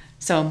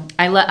 So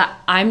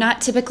I'm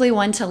not typically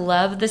one to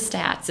love the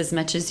stats as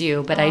much as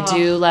you, but I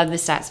do love the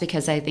stats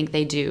because I think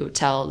they do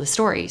tell the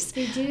stories.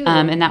 They do.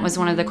 And that was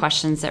one of the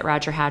questions that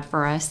Roger had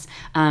for us.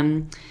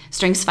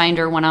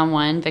 StrengthsFinder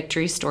one-on-one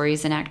victory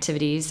stories and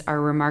activities are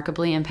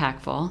remarkably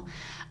impactful.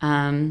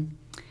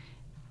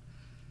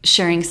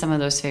 Sharing some of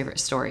those favorite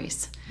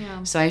stories.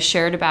 Yeah. So I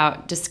shared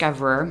about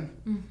Discoverer.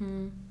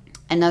 Mm-hmm.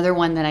 Another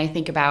one that I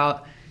think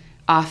about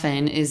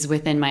often is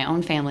within my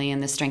own family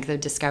and the strength of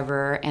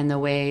Discoverer, and the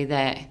way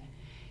that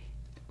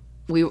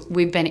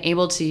we've been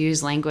able to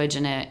use language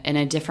in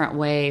a different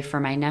way for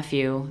my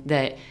nephew,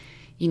 that,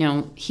 you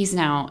know, he's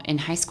now in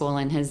high school,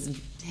 and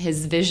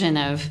his vision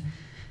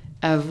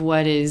of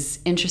what is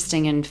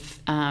interesting and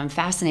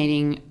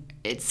fascinating,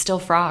 it's still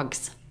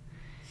frogs.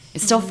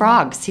 It's still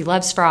frogs. He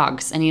loves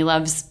frogs, and he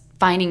loves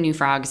finding new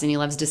frogs, and he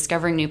loves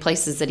discovering new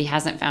places that he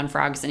hasn't found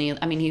frogs. And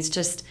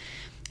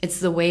it's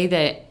the way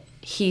that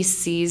he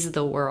sees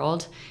the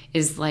world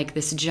is like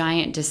this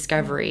giant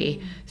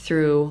discovery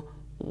through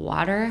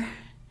water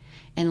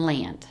and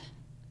land.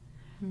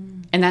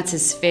 And that's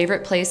his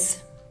favorite place.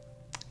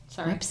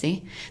 Sorry.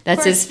 Oopsie.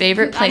 That's his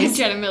favorite place. I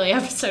legitimately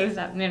episode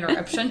without an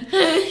interruption.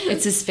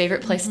 It's his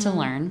favorite place to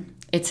learn.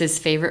 It's his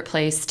favorite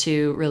place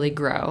to really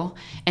grow.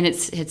 And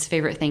it's his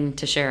favorite thing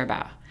to share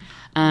about.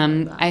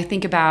 I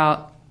think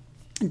about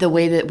the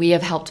way that we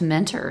have helped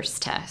mentors,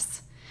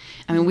 Tess.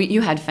 I mean,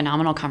 you had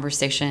phenomenal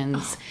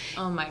conversations.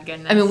 Oh my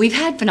goodness. I mean, we've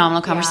had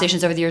phenomenal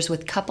conversations over the years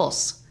with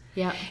couples.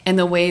 Yeah. And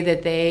the way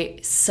that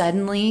they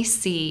suddenly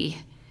see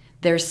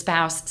their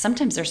spouse,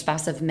 sometimes their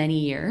spouse of many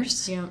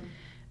years,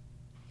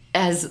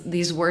 as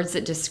these words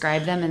that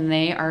describe them, and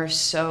they are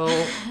so,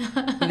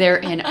 they're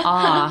in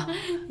awe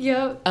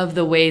of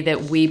the way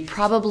that we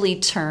probably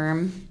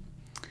term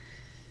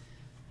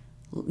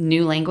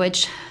new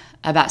language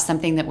about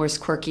something that was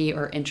quirky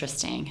or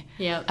interesting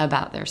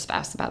about their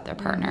spouse, about their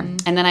partner. Mm-hmm.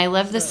 And then I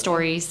love the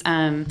stories.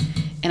 And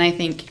I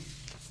think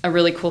a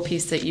really cool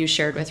piece that you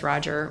shared with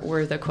Roger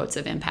were the quotes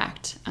of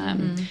impact.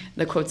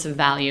 The quotes of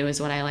value is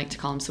what I like to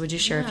call them. So would you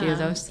share a few of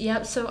those?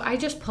 Yep. So I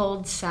just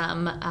pulled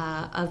some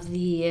of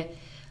the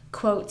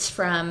quotes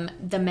from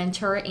the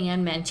mentor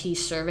and mentee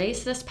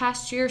surveys this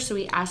past year. So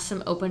we asked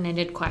some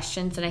open-ended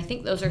questions, and I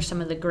think those are some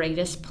of the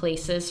greatest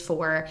places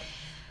for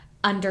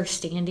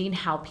understanding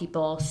how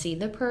people see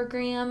the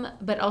program,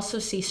 but also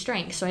see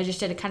strengths. So I just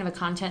did a kind of a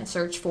content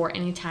search for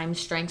anytime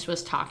strengths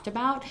was talked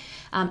about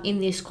in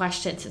these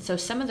questions. And so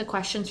some of the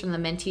questions from the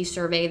mentee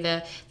survey,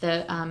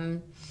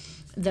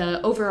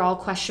 the overall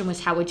question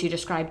was, how would you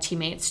describe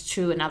teammates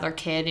to another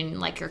kid in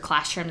like your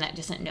classroom that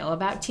doesn't know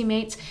about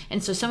teammates?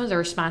 And so some of the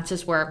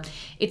responses were,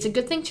 it's a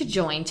good thing to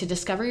join to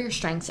discover your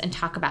strengths and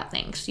talk about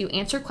things. You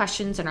answer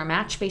questions and are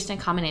matched based on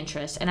common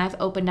interests, and I've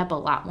opened up a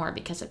lot more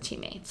because of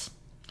teammates.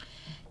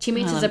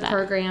 Teammates is a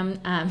program,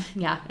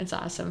 it's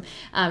awesome.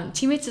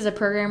 Teammates is a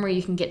program where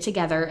you can get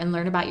together and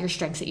learn about your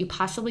strengths that you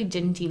possibly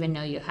didn't even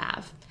know you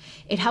have.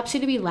 It helps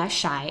you to be less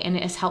shy, and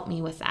it has helped me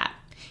with that.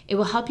 It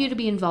will help you to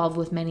be involved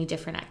with many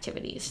different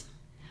activities.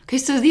 Okay,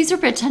 so these are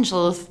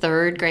potential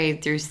third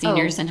grade through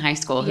seniors in high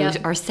school who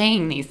are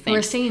saying these things.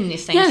 We're saying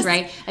these things,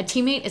 right? A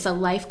teammate is a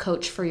life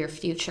coach for your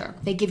future.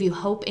 They give you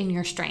hope in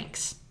your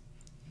strengths.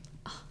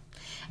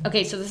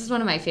 Okay, so this is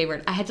one of my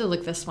favorite. I had to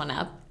look this one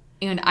up.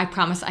 And I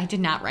promise I did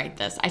not write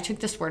this. I took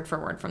this word for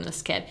word from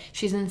this kid.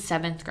 She's in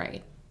 7th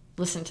grade.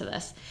 Listen to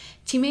this.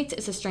 Teammates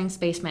is a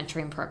strengths-based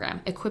mentoring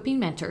program, equipping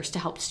mentors to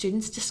help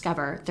students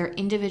discover their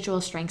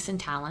individual strengths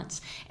and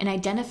talents and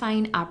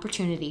identifying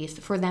opportunities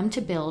for them to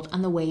build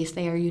on the ways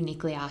they are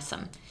uniquely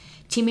awesome.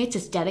 Teammates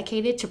is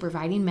dedicated to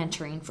providing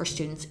mentoring for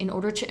students in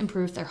order to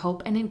improve their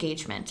hope and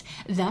engagement,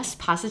 thus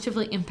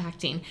positively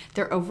impacting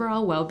their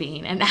overall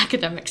well-being and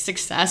academic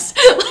success.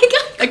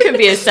 That could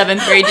be a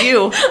 7th grade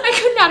you. I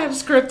could not have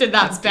scripted that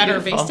That's better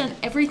beautiful. Based on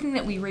everything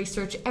that we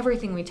research,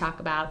 everything we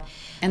talk about.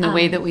 And the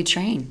way that we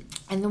train.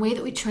 And the way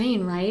that we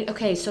train, right?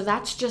 Okay, so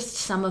that's just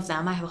some of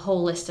them. I have a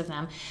whole list of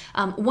them.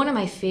 One of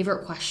my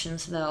favorite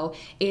questions, though,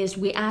 is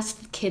we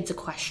ask kids a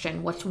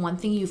question. What's one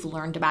thing you've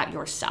learned about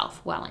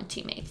yourself while in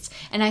Teammates?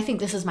 And I think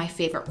this is my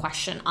favorite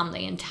question on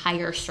the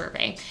entire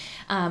survey.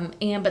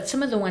 But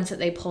some of the ones that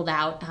they pulled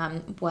out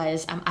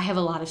was, I have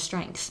a lot of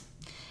strengths.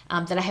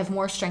 That I have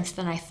more strengths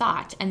than I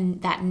thought,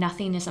 and that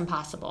nothing is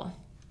impossible.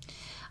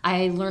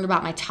 I learned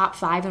about my top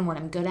 5 and what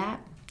I'm good at.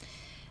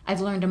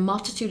 I've learned a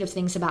multitude of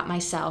things about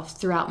myself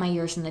throughout my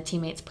years in the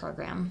Teammates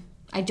program.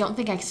 I don't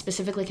think I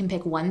specifically can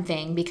pick one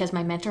thing because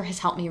my mentor has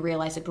helped me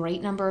realize a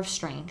great number of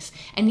strengths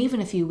and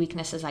even a few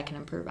weaknesses I can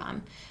improve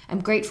on.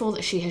 I'm grateful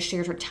that she has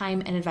shared her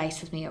time and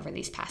advice with me over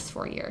these past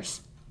 4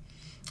 years.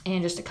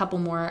 And just a couple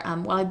more.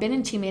 While I've been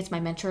in Teammates, my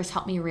mentor has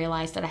helped me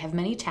realize that I have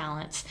many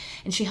talents,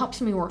 and she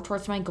helps me work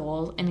towards my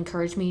goals and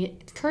encourages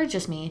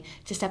me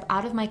to step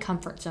out of my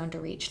comfort zone to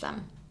reach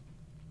them.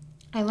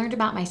 I learned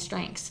about my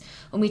strengths.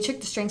 When we took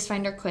the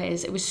StrengthsFinder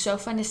quiz, it was so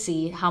fun to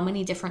see how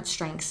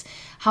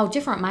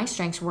different my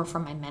strengths were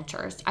from my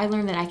mentors. I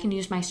learned that I can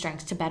use my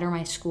strengths to better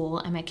my school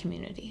and my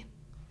community.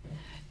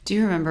 Do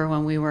you remember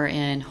when we were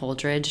in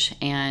Holdridge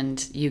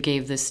and you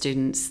gave the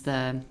students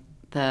the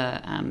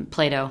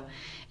Play-Doh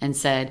and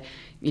said,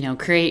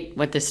 create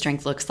what this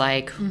strength looks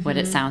like, what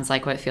it sounds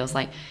like, what it feels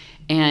like.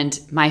 And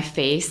my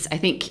face, I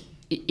think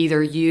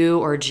either you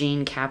or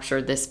Jean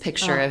captured this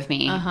picture of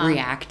me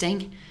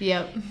reacting.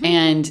 Yep.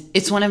 And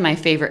it's one of my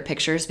favorite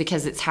pictures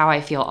because it's how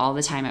I feel all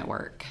the time at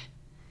work.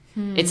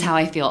 It's how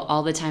I feel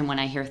all the time when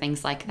I hear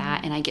things like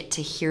that. And I get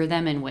to hear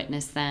them and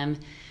witness them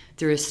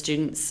through a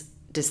student's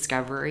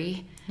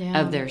discovery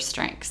of their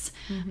strengths.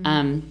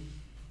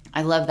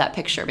 I love that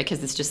picture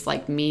because it's just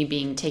like me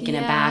being taken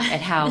aback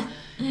at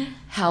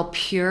how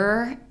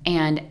pure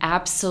and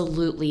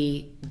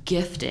absolutely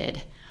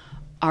gifted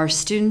our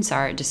students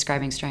are at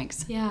describing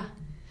strengths. Yeah.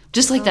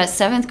 Just like that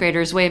 7th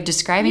grader's way of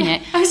describing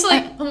it. I was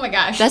like, oh my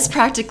gosh. That's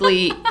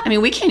practically,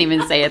 we can't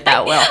even say it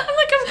that well. I'm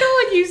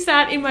going to use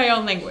that in my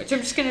own language. I'm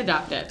just going to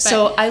adopt it. But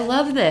so I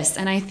love this,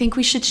 and I think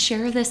we should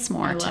share this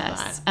more,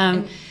 Tess.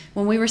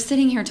 When we were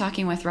sitting here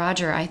talking with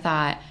Roger, I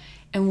thought,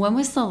 and when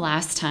was the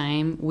last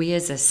time we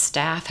as a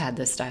staff had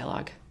this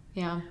dialogue?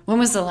 Yeah. When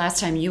was the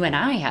last time you and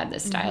I had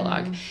this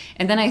dialogue?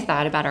 And then I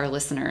thought about our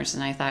listeners,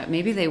 and I thought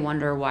maybe they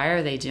wonder, why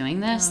are they doing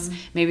this?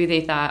 Maybe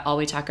they thought all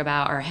we talk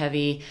about are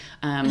heavy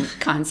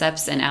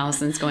concepts and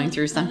Allison's going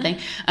through something.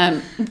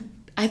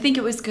 I think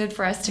it was good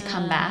for us to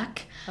come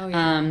back,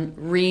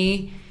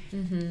 retrace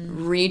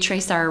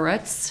our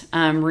roots,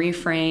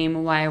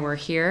 reframe why we're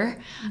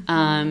here.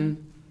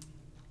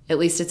 At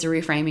least it's a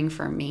reframing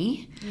for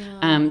me.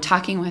 Yeah.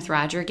 Talking with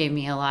Roger gave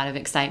me a lot of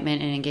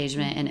excitement and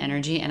engagement and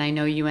energy. And I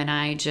know you and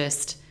I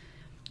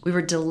we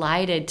were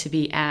delighted to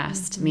be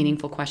asked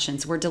meaningful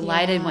questions. We're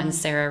delighted when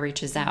Sarah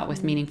reaches out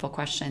with meaningful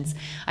questions.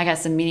 I got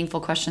some meaningful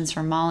questions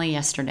from Molly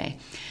yesterday.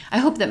 I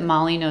hope that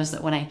Molly knows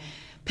that when I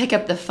pick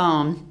up the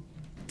phone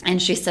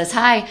and she says,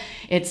 "Hi,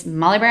 it's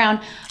Molly Brown,"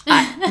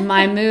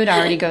 my mood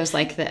already goes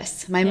like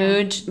this. My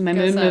mood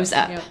moves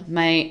up.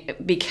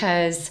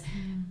 Because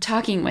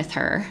talking with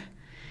her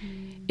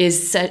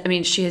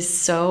she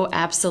is so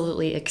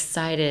absolutely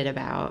excited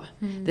about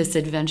this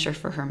adventure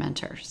for her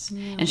mentors.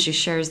 Yeah. And she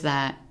shares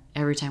that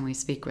every time we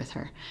speak with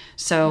her.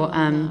 So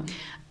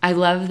I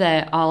love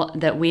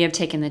that we have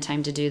taken the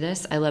time to do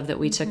this. I love that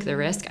we took the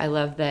risk. I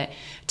love that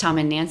Tom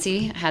and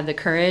Nancy had the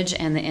courage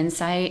and the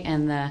insight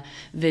and the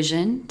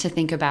vision to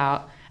think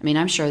about,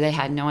 I'm sure they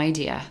had no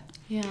idea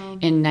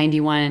in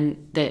 91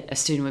 that a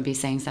student would be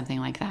saying something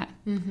like that.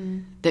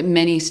 That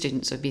many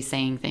students would be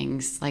saying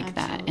things like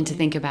that. And to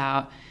think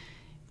about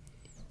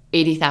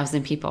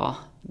 80,000 people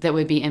that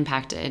would be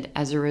impacted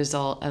as a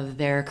result of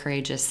their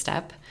courageous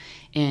step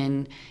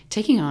in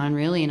taking on,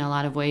 really, in a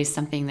lot of ways,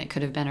 something that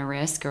could have been a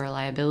risk or a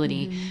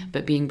liability,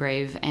 but being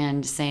brave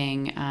and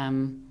saying,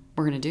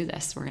 we're going to do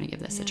this. We're going to give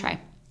this a try.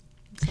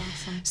 That's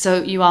awesome.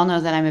 So you all know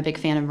that I'm a big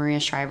fan of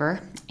Maria Shriver,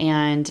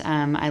 and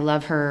I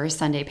love her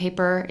Sunday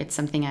paper. It's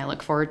something I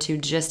look forward to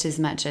just as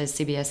much as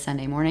CBS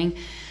Sunday Morning.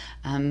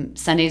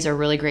 Sundays are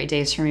really great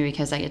days for me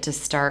because I get to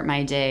start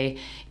my day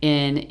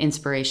in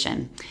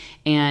inspiration.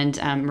 And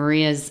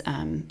Maria's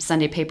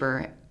Sunday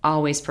paper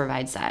always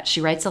provides that.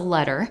 She writes a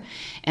letter,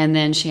 and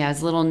then she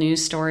has little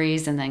news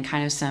stories and then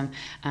kind of some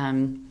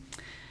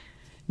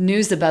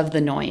news above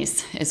the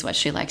noise is what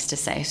she likes to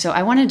say. So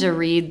I wanted to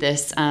read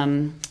this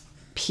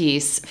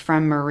piece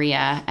from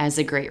Maria as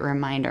a great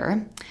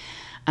reminder.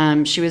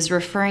 She was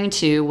referring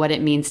to what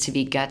it means to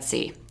be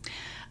gutsy.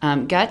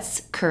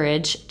 Guts,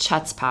 courage,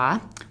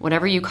 chutzpah,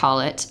 whatever you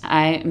call it,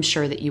 I am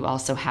sure that you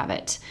also have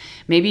it.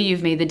 Maybe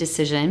you've made the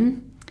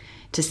decision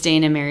to stay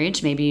in a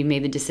marriage. Maybe you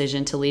made the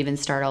decision to leave and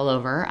start all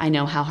over. I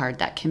know how hard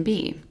that can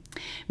be.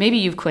 Maybe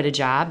you've quit a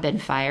job, been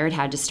fired,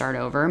 had to start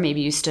over.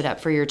 Maybe you stood up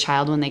for your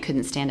child when they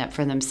couldn't stand up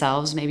for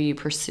themselves. Maybe you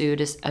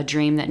pursued a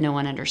dream that no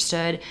one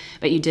understood,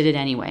 but you did it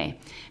anyway.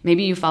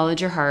 Maybe you followed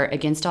your heart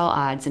against all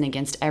odds and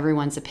against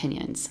everyone's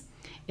opinions.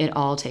 It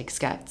all takes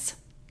guts.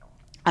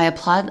 I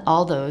applaud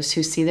all those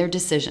who see their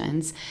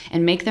decisions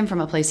and make them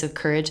from a place of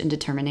courage and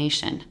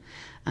determination.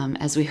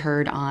 As we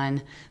heard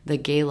on the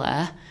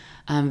gala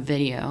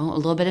video, a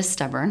little bit of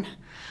stubborn.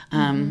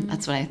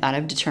 That's what I thought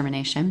of,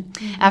 determination.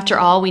 After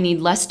all, we need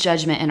less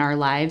judgment in our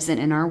lives and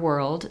in our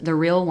world, the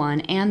real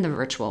one and the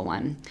virtual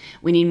one.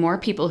 We need more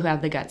people who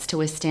have the guts to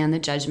withstand the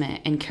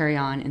judgment and carry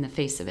on in the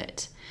face of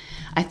it.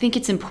 I think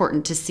it's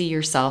important to see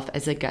yourself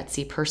as a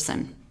gutsy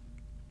person.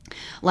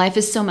 Life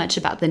is so much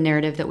about the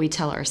narrative that we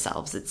tell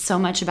ourselves. It's so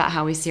much about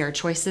how we see our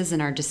choices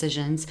and our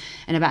decisions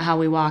and about how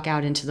we walk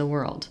out into the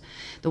world.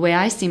 The way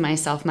I see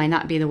myself might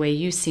not be the way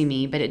you see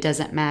me, but it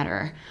doesn't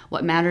matter.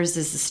 What matters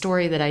is the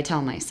story that I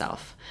tell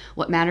myself.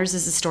 What matters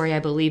is the story I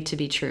believe to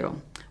be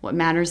true. What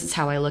matters is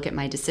how I look at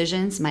my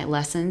decisions, my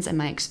lessons, and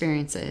my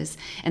experiences,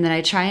 and that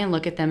I try and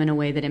look at them in a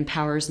way that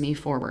empowers me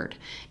forward,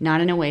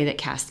 not in a way that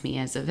casts me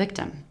as a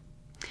victim.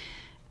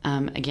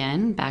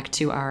 Again, back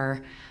to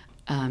our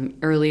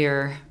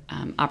earlier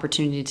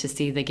opportunity to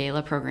see the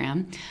gala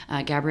program,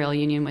 Gabrielle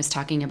Union was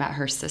talking about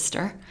her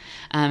sister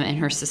and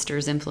her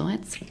sister's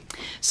influence.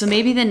 So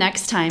maybe the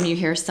next time you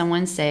hear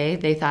someone say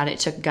they thought it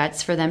took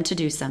guts for them to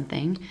do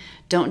something,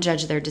 don't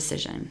judge their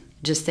decision.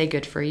 Just say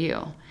good for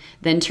you.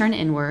 Then turn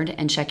inward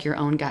and check your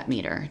own gut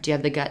meter. Do you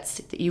have the guts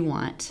that you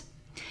want?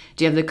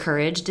 Do you have the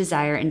courage,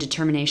 desire, and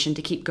determination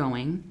to keep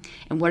going?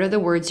 And what are the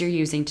words you're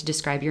using to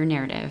describe your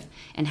narrative?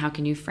 And how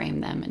can you frame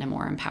them in a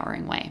more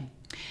empowering way?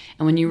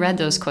 And when you read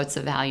those quotes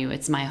of value,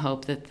 it's my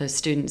hope that the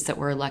students that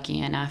we're lucky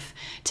enough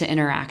to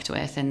interact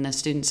with and the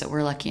students that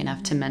we're lucky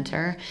enough to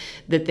mentor,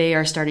 that they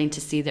are starting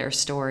to see their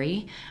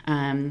story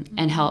and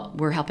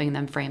we're helping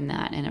them frame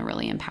that in a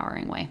really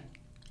empowering way.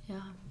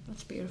 Yeah,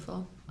 that's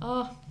beautiful.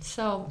 Oh,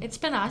 so it's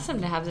been awesome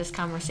to have this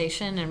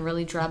conversation and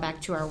really draw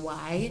back to our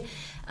why.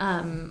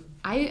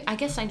 I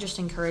guess I just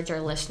encourage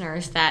our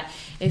listeners that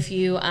if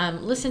you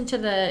listen to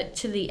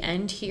the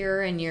end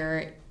here and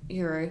you're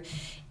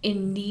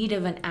in need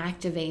of an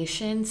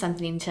activation,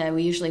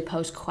 we usually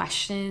post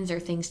questions or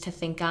things to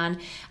think on,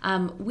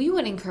 we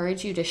would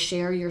encourage you to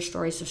share your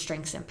stories of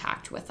strengths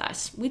impact with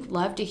us. We'd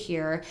love to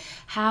hear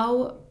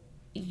how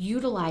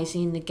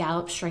utilizing the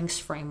Gallup Strengths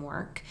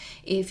Framework,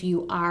 if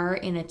you are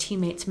in a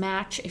teammates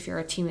match, if you're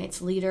a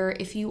teammates leader,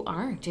 if you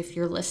aren't, if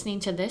you're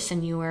listening to this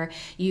and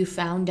you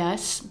found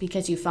us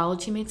because you follow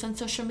teammates on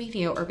social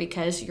media or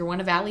because you're one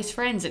of Allie's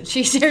friends and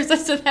she shares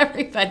us with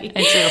everybody.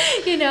 I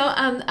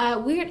do.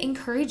 We would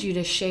encourage you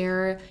to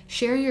share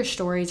your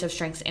stories of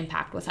strengths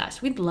impact with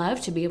us. We'd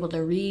love to be able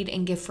to read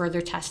and give further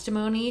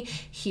testimony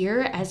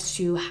here as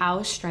to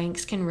how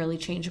strengths can really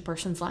change a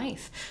person's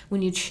life.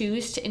 When you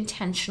choose to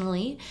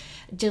intentionally,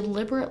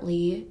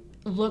 deliberately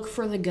look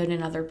for the good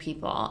in other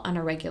people on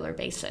a regular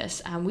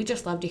basis. We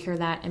just love to hear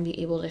that and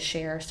be able to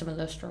share some of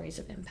those stories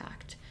of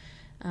impact.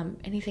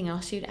 Anything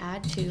else you'd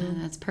add to?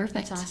 That's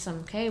perfect. That's awesome.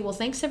 Okay, well,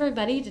 thanks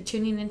everybody to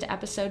tuning into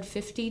episode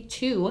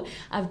 52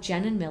 of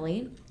Jen and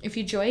Millie. If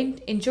you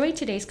enjoyed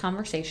today's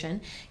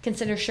conversation,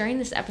 consider sharing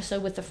this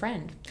episode with a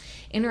friend.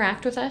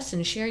 Interact with us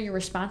and share your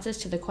responses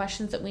to the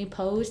questions that we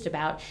posed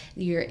about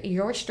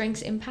your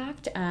strengths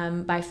impact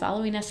by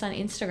following us on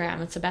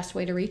Instagram. It's the best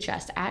way to reach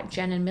us, at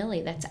Jen and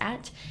Millie. That's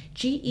at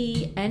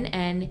GENNANDMILLIE.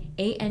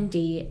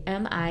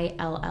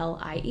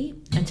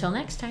 Until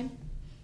next time.